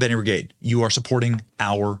join the Benny Brigade, you are supporting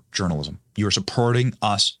our journalism. You are supporting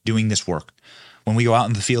us doing this work. When we go out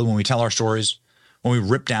in the field, when we tell our stories, when we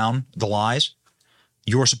rip down the lies,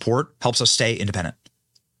 your support helps us stay independent.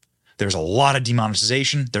 There's a lot of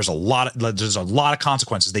demonetization. There's a lot of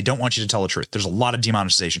consequences. They don't want you to tell the truth. There's a lot of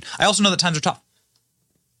demonetization. I also know that times are tough.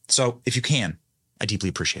 So if you can, I deeply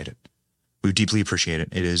appreciate it. We deeply appreciate it.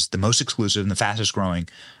 It is the most exclusive and the fastest growing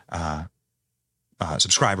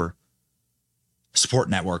subscriber support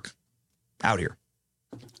network out here.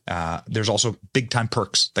 There's also big time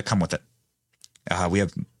perks that come with it. We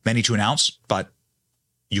have many to announce, but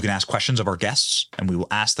you can ask questions of our guests and we will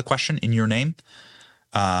ask the question in your name.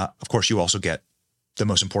 Of course, you also get the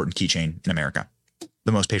most important keychain in America,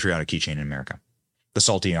 the most patriotic keychain in America, the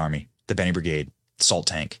Salty Army, the Benny Brigade, the Salt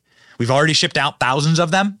Tank. We've already shipped out thousands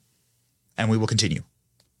of them, and we will continue,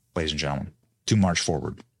 ladies and gentlemen, to march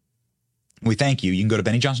forward. We thank you. You can go to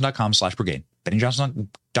bennyjohnson.com/brigade,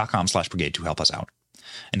 bennyjohnson.com/brigade to help us out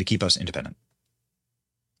and to keep us independent.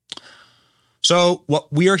 So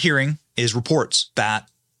what we are hearing is reports that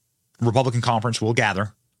Republican conference will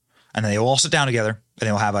gather, and then they will all sit down together and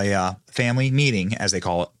they will have a family meeting, as they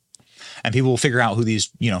call it. And people will figure out who these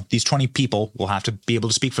 20 people will have to be able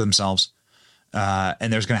to speak for themselves.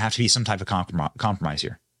 And there's going to have to be some type of compromise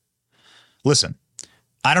here. Listen,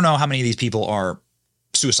 I don't know how many of these people are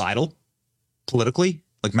suicidal politically,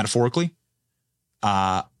 like metaphorically.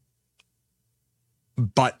 But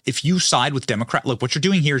if you side with Democrats, look, what you're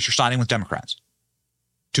doing here is you're siding with Democrats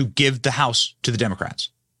to give the House to the Democrats.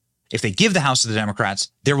 If they give the House to the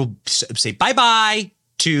Democrats, they will say bye-bye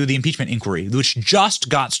to the impeachment inquiry, which just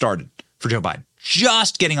got started for Joe Biden,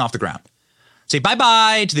 just getting off the ground. Say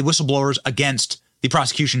bye-bye to the whistleblowers against the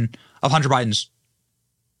prosecution of Hunter Biden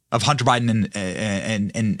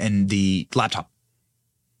and the laptop.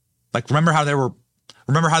 Like, remember how there were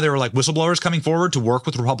like whistleblowers coming forward to work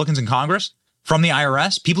with Republicans in Congress from the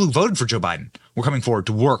IRS? People who voted for Joe Biden were coming forward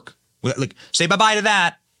to work. Like, say bye-bye to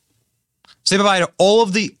that. Say bye-bye to all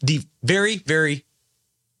of the very, very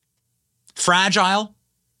fragile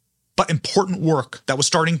but important work that was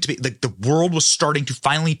starting to be, like, the world was starting to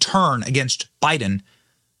finally turn against Biden.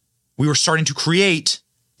 We were starting to create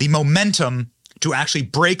the momentum to actually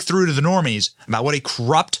break through to the normies about what a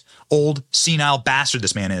corrupt, old, senile bastard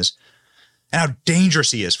this man is and how dangerous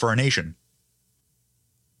he is for our nation.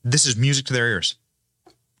 This is music to their ears.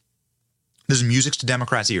 This is music to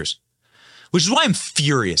Democrats' ears, which is why I'm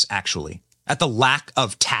furious, actually, at the lack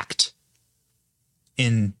of tact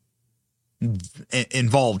involved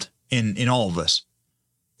in all of this.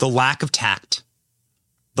 The lack of tact,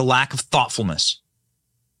 the lack of thoughtfulness.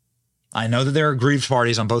 I know that there are aggrieved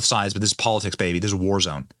parties on both sides, but this is politics, baby. This is a war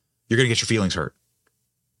zone. You're going to get your feelings hurt.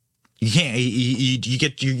 You can't, you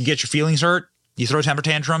get your feelings hurt. You throw temper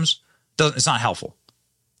tantrums. It's not helpful.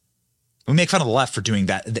 We make fun of the left for doing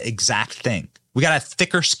the exact thing. We got to have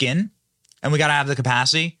thicker skin, and we got to have the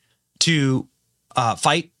capacity to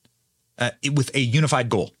fight with a unified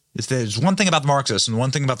goal. There's one thing about the Marxists and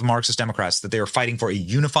one thing about the Marxist Democrats, that they are fighting for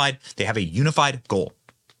they have a unified goal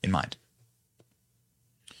in mind.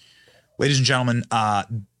 Ladies and gentlemen,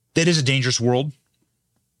 it is a dangerous world.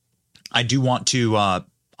 I do want to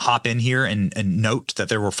hop in here and note that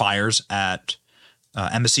there were fires at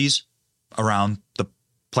embassies around the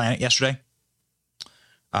planet yesterday.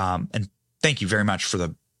 And thank you very much for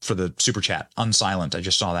the super chat. Unsilent. I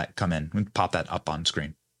just saw that come in. We can pop that up on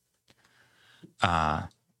screen.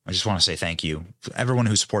 I just want to say thank you for everyone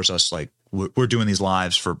who supports us. Like, we're doing these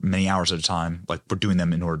lives for many hours at a time. Like, we're doing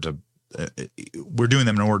them in order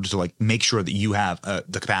to like make sure that you have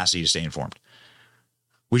the capacity to stay informed.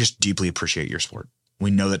 We just deeply appreciate your support. We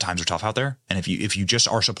know that times are tough out there, and if you just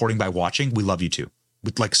are supporting by watching, we love you too.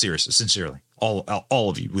 Like, seriously, sincerely, all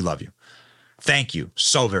of you, we love you. Thank you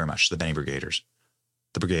so very much, the Benny Brigaders.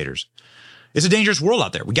 The Brigaders. It's a dangerous world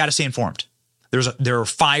out there. We got to stay informed. There are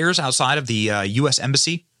fires outside of the U.S.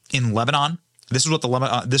 embassy in Lebanon. This is what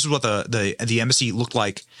the embassy looked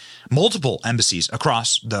like. Multiple embassies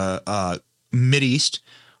across the Mideast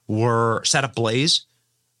were set ablaze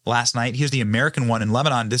last night. Here's the American one in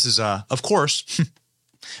Lebanon. This is, of course,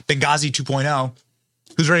 Benghazi 2.0.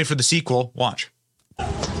 Who's ready for the sequel? Watch.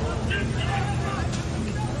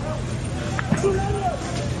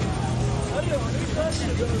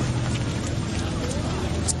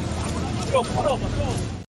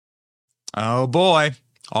 Oh boy,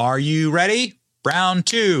 are you ready? Round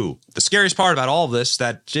two. The scariest part about all of this,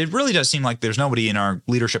 that it really does seem like there's nobody in our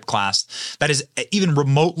leadership class that is even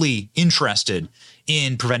remotely interested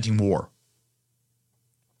in preventing war.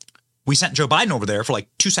 We sent Joe Biden over there for like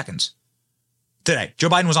 2 seconds today. Joe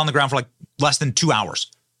Biden was on the ground for like less than 2 hours.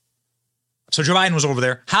 So Joe Biden was over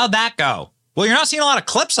there. How'd that go? Well, you're not seeing a lot of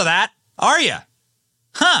clips of that, are you?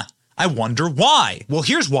 Huh. I wonder why. Well,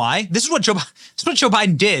 here's why. This is what Joe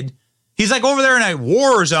Biden did. He's like over there in a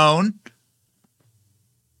war zone.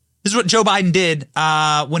 This is what Joe Biden did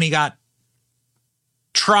when he got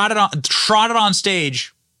trotted on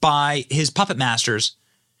stage by his puppet masters.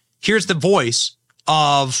 Here's the voice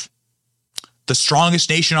of the strongest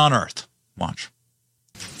nation on earth. Watch.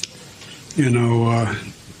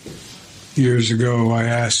 Years ago, I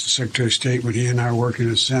asked the Secretary of State when he and I were working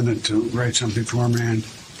in the Senate to write something for him, and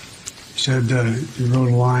he said he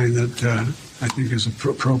wrote a line that I think is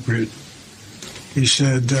appropriate. He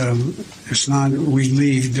said, it's not, we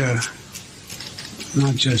lead,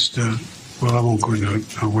 not just, well, I won't go into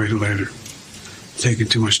it. I'll wait later. Taking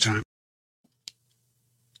too much time.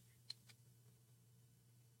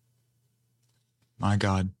 My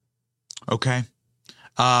God. Okay.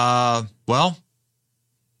 Well,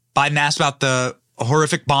 Biden asked about the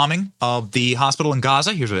horrific bombing of the hospital in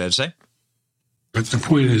Gaza. Here's what I had to say. But the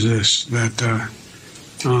point is this, that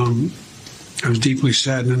I was deeply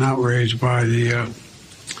saddened and outraged by the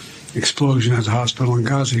explosion at the hospital in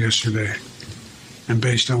Gaza yesterday. And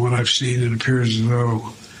based on what I've seen, it appears as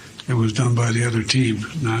though it was done by the other team,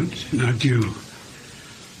 not you.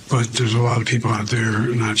 But there's a lot of people out there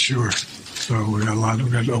not sure. So we've got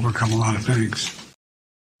to overcome a lot of things.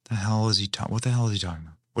 What the hell is he talking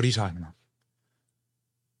about? What are you talking about?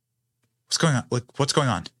 What's going on? What's going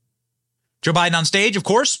on? Joe Biden on stage, of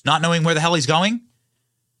course, not knowing where the hell he's going.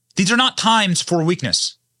 These are not times for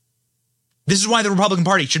weakness. This is why the Republican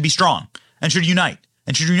Party should be strong and should unite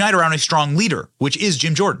around a strong leader, which is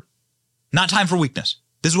Jim Jordan. Not time for weakness.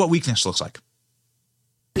 This is what weakness looks like.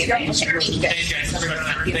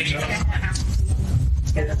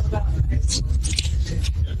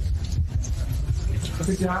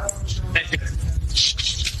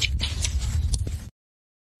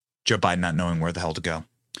 Joe Biden not knowing where the hell to go.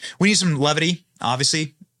 We need some levity,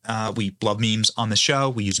 obviously. We love memes on this show.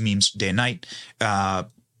 We use memes day and night.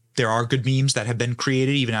 There are good memes that have been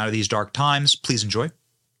created even out of these dark times. Please enjoy.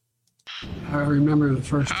 I remember the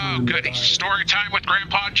first time. Oh, goody. Story time with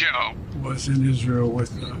Grandpa Joe. Was in Israel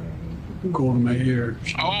with Golda Meir.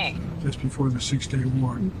 Oh. Just before the 6-Day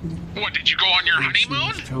War. What, did you go on your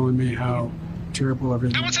honeymoon? She was telling me how terrible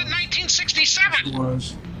everything That was in 1967.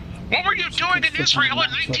 was. What were you doing in Israel in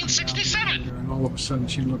 1967? And all of a sudden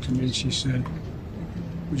she looked at me and she said,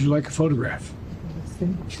 "Would you like a photograph?"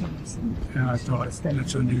 And I thought,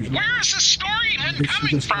 that's unusual. Where is this story even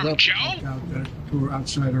coming from, Joe? We were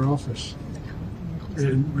outside her office.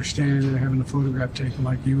 And we're standing there having a photograph taken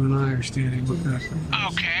like you and I are standing with us.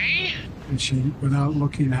 Okay. And she, without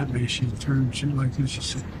looking at me, she turned like this. She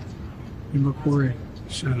said, "You look worried,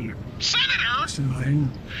 Senator." Senator? I said, "I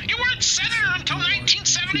am." You weren't senator until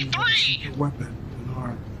 1973. A weapon in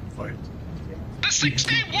our fight. The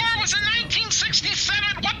 6-Day War was in 1967.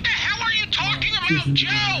 What the hell are you talking about,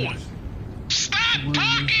 Joe? Stop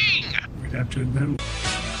talking! We'd have to admit.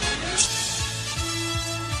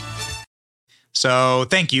 So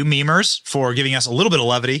thank you, memers, for giving us a little bit of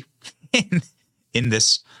levity in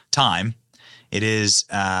this time. It has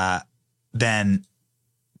been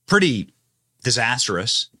pretty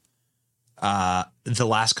disastrous the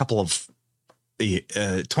last couple of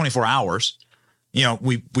 24 hours. You know,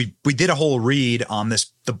 we did a whole read on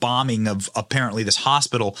the bombing of apparently this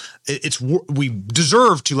hospital. We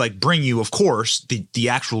deserve to bring you, of course, the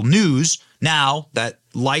actual news now that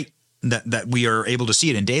that we are able to see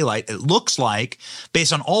it in daylight. It looks like,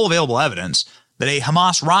 based on all available evidence, that a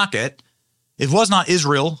Hamas rocket, it was not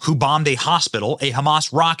Israel who bombed a hospital. A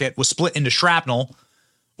Hamas rocket was split into shrapnel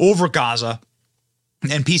over Gaza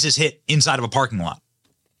and pieces hit inside of a parking lot.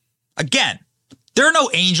 Again, there are no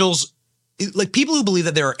angels. People who believe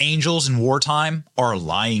that there are angels in wartime are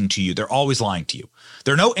lying to you. They're always lying to you.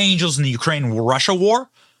 There are no angels in the Ukraine-Russia war.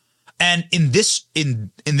 And in this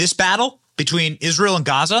battle between Israel and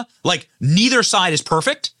Gaza, neither side is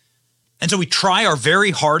perfect. And so we try our very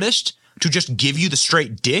hardest to just give you the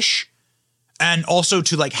straight dish, and also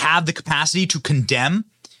to have the capacity to condemn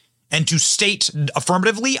and to state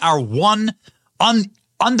affirmatively our one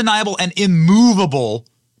undeniable and immovable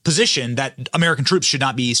position that American troops should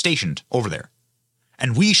not be stationed over there.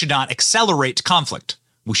 And we should not accelerate conflict.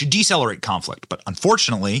 We should decelerate conflict. But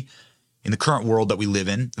unfortunately, in the current world that we live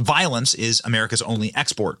in, violence is America's only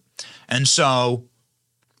export. And so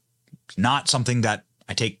not something that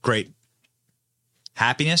I take great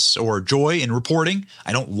happiness or joy in reporting.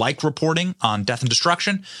 I don't like reporting on death and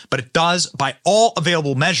destruction, but it does, by all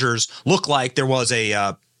available measures, look like there was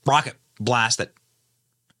a rocket blast, a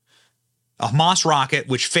Hamas rocket,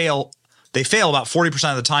 which they fail about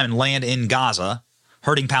 40% of the time and land in Gaza,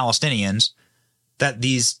 hurting Palestinians, that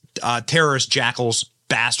these terrorist jackals,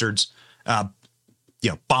 bastards,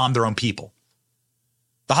 bombed their own people.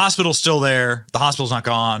 The hospital's still there. The hospital's not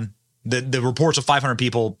gone. The reports of 500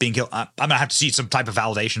 people being killed, I'm going to have to see some type of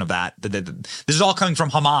validation of that. This is all coming from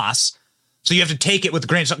Hamas. So you have to take it with a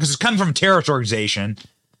grain of salt because it's coming from a terrorist organization.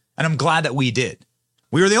 And I'm glad that we did.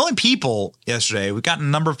 We were the only people yesterday. We got a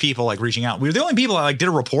number of people like reaching out. We were the only people that did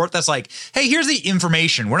a report that's like, hey, here's the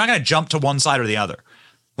information. We're not going to jump to one side or the other.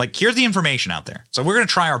 Like, here's the information out there. So we're going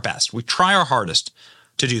to try our best. We try our hardest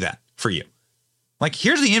to do that for you. Like,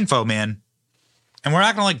 here's the info, man. And we're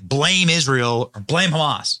not going to blame Israel or blame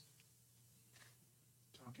Hamas.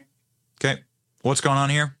 Okay. What's going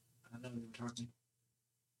on here?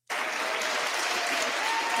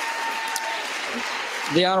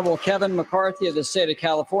 The Honorable Kevin McCarthy of the state of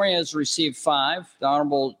California has received 5. The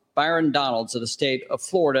Honorable Byron Donalds of the state of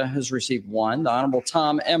Florida has received 1. The Honorable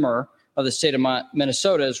Tom Emmer of the state of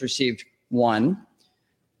Minnesota has received 1.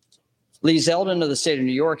 Lee Zeldin of the state of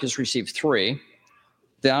New York has received 3.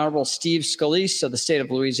 The Honorable Steve Scalise of the state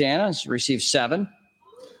of Louisiana has received 7.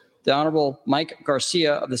 The Honorable Mike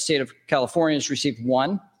Garcia of the state of California has received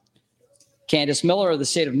 1. Candace Miller of the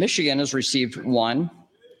state of Michigan has received 1.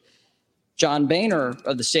 John Boehner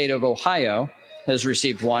of the state of Ohio has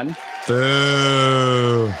received 1.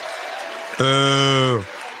 Boo. Boo.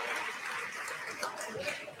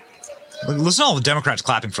 Listen to all the Democrats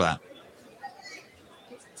clapping for that.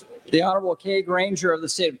 The Honorable Kay Granger of the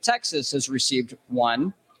state of Texas has received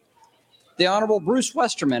 1. The Honorable Bruce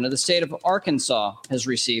Westerman of the state of Arkansas has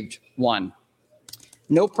received 1.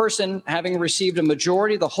 No person having received a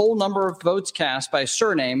majority of the whole number of votes cast by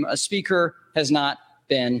surname, a speaker has not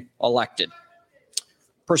been elected.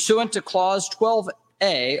 Pursuant to Clause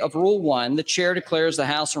 12A of Rule 1, the chair declares the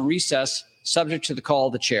House in recess, subject to the call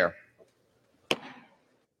of the chair.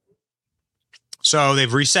 So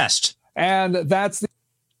they've recessed. And that's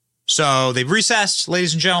So they've recessed,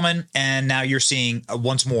 ladies and gentlemen, and now you're seeing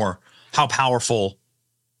once more how powerful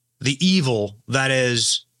the evil that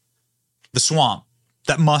is the swamp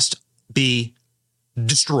that must be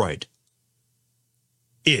destroyed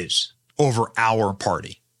is over our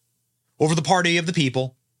party, over the party of the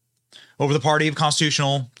people, over the party of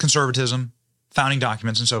constitutional conservatism, founding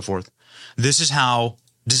documents, and so forth. This is how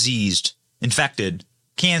diseased, infected,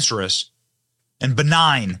 cancerous, and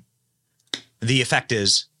benign the effect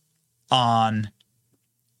is on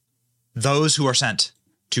those who are sent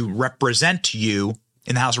to represent you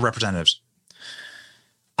in the House of Representatives.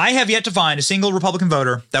 I have yet to find a single Republican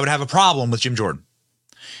voter that would have a problem with Jim Jordan.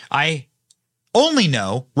 I only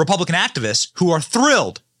know Republican activists who are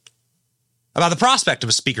thrilled about the prospect of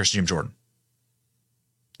a Speaker Jim Jordan.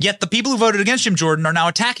 Yet the people who voted against Jim Jordan are now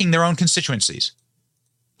attacking their own constituencies,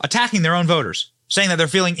 attacking their own voters, saying that they're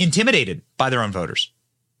feeling intimidated by their own voters.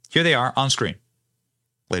 Here they are on screen,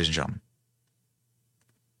 ladies and gentlemen.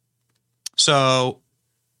 So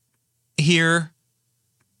here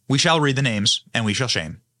we shall read the names and we shall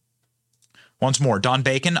shame. Once more, Don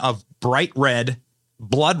Bacon of bright red,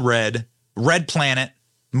 blood red, red planet.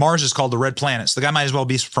 Mars is called the red planet. So the guy might as well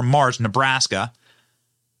be from Mars, Nebraska.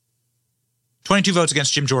 22 votes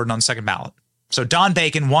against Jim Jordan on the second ballot. So Don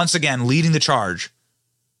Bacon once again leading the charge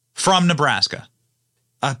from Nebraska.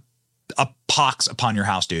 A pox upon your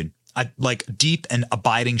house, dude. Like deep and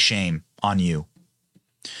abiding shame on you.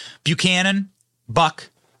 Buchanan, Buck,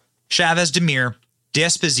 Chavez Demir,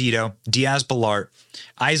 D'Esposito, Diaz-Balart,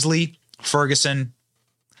 Isley, Ferguson,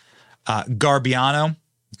 Garbiano,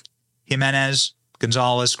 Jimenez,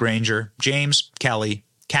 Gonzalez, Granger, James, Kelly,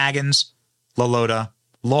 Kaggans, Lalota,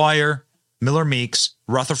 Lawyer, Miller Meeks,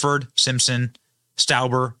 Rutherford, Simpson,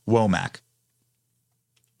 Stauber, Womack.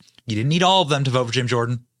 You didn't need all of them to vote for Jim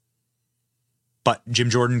Jordan, but Jim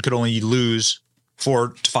Jordan could only lose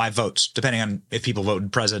 4 to 5 votes, depending on if people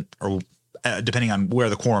voted present or depending on where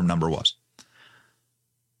the quorum number was.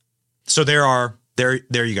 So there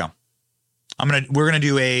you go. We're gonna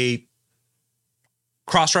do a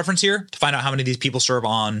cross-reference here to find out how many of these people serve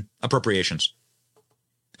on appropriations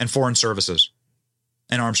and foreign services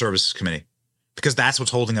and armed services committee, because that's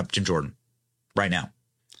what's holding up Jim Jordan right now.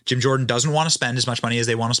 Jim Jordan doesn't want to spend as much money as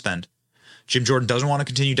they want to spend. Jim Jordan doesn't want to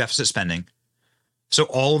continue deficit spending. So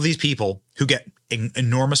all of these people who get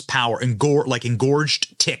enormous power, like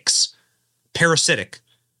engorged ticks, parasitic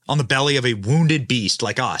on the belly of a wounded beast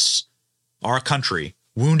like us, our country,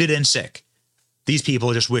 wounded and sick. These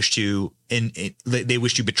people just wish to, they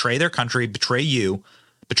wish to betray their country, betray you,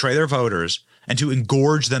 betray their voters, and to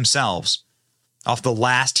engorge themselves off the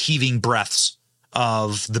last heaving breaths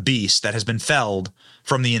of the beast that has been felled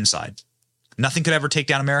from the inside. Nothing could ever take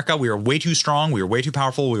down America. We are way too strong. We are way too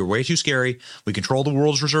powerful. We are way too scary. We control the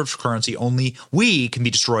world's reserve currency. Only we can be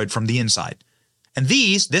destroyed from the inside. And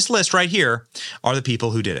this list right here, are the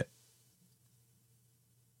people who did it.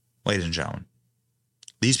 Ladies and gentlemen,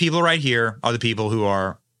 these people right here are the people who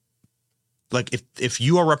are, like, if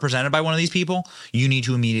you are represented by one of these people, you need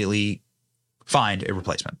to immediately find a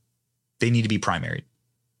replacement. They need to be primaried.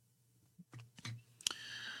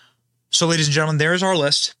 So, ladies and gentlemen, there's our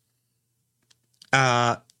list.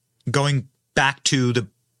 Going back to the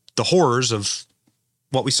horrors of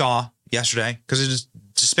what we saw yesterday, because it is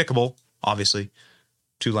despicable, obviously,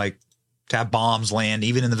 to have bombs land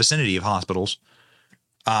even in the vicinity of hospitals.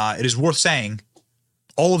 It is worth saying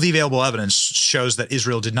all of the available evidence shows that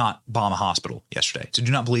Israel did not bomb a hospital yesterday. So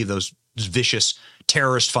do not believe those vicious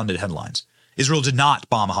terrorist-funded headlines. Israel did not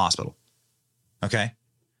bomb a hospital. Okay?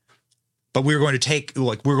 But we're going to take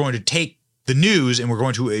the news and we're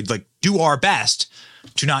going to do our best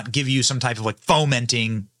to not give you some type of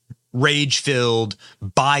fomenting, rage-filled,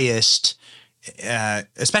 biased,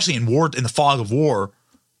 especially in the fog of war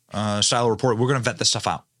style report. We're going to vet this stuff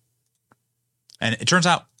out. And it turns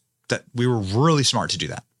out that we were really smart to do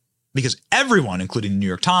that, because everyone, including the New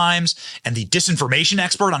York Times and the disinformation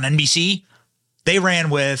expert on NBC, they ran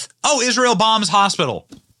with, Israel bombs hospital.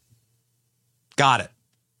 Got it.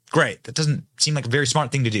 Great. That doesn't seem like a very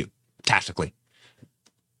smart thing to do tactically.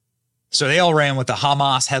 So they all ran with the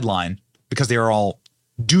Hamas headline because they are all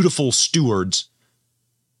dutiful stewards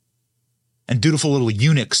and dutiful little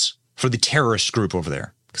eunuchs for the terrorist group over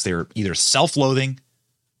there, because they're either self-loathing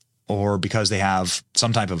or because they have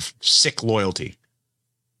some type of sick loyalty.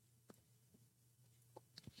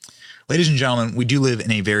 Ladies and gentlemen, we do live in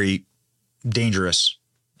a very dangerous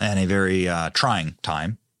and a very trying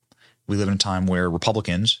time. We live in a time where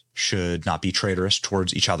Republicans should not be traitorous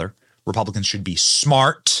towards each other. Republicans should be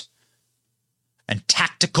smart and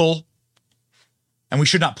tactical. And we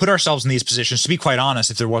should not put ourselves in these positions, to be quite honest,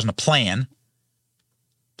 if there wasn't a plan.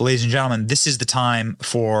 But ladies and gentlemen, this is the time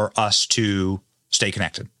for us to stay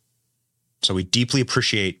connected. So we deeply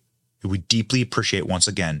appreciate once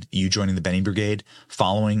again you joining the Benny Brigade,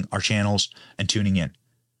 following our channels, and tuning in.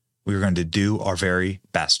 We are going to do our very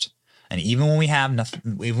best. And even when we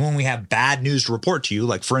have bad news to report to you,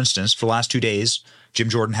 like for instance, for the last 2 days, Jim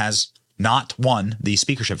Jordan has not won the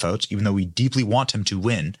speakership votes, even though we deeply want him to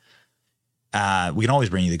win. We can always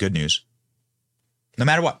bring you the good news, no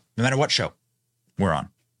matter what show we're on.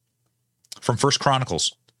 From 1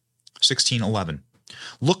 Chronicles 16:11.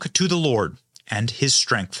 Look to the Lord and his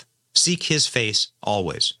strength. Seek his face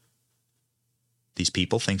always. These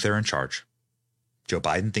people think they're in charge. Joe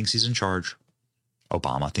Biden thinks he's in charge.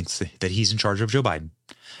 Obama thinks that he's in charge of Joe Biden.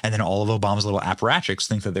 And then all of Obama's little apparatchiks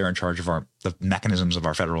think that they're in charge of the mechanisms of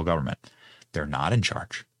our federal government. They're not in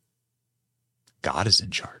charge. God is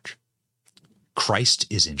in charge. Christ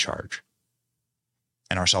is in charge.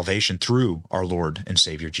 And our salvation through our Lord and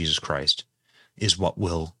Savior Jesus Christ is what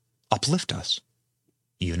will uplift us,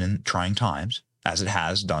 even in trying times, as it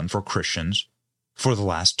has done for Christians for the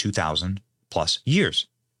last 2,000 plus years.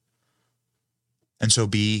 And so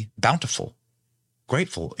be bountiful,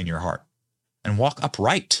 grateful in your heart, and walk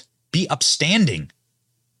upright. Be upstanding.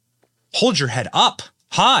 Hold your head up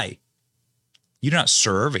high. You do not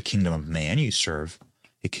serve a kingdom of man. You serve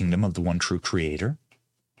a kingdom of the one true Creator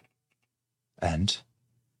and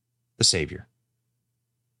the Savior.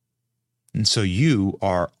 And so you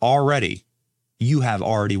have already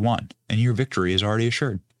won, and your victory is already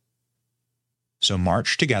assured. So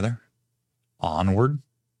march together, onward,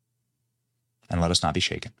 and let us not be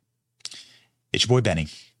shaken. It's your boy Benny.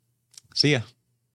 See ya.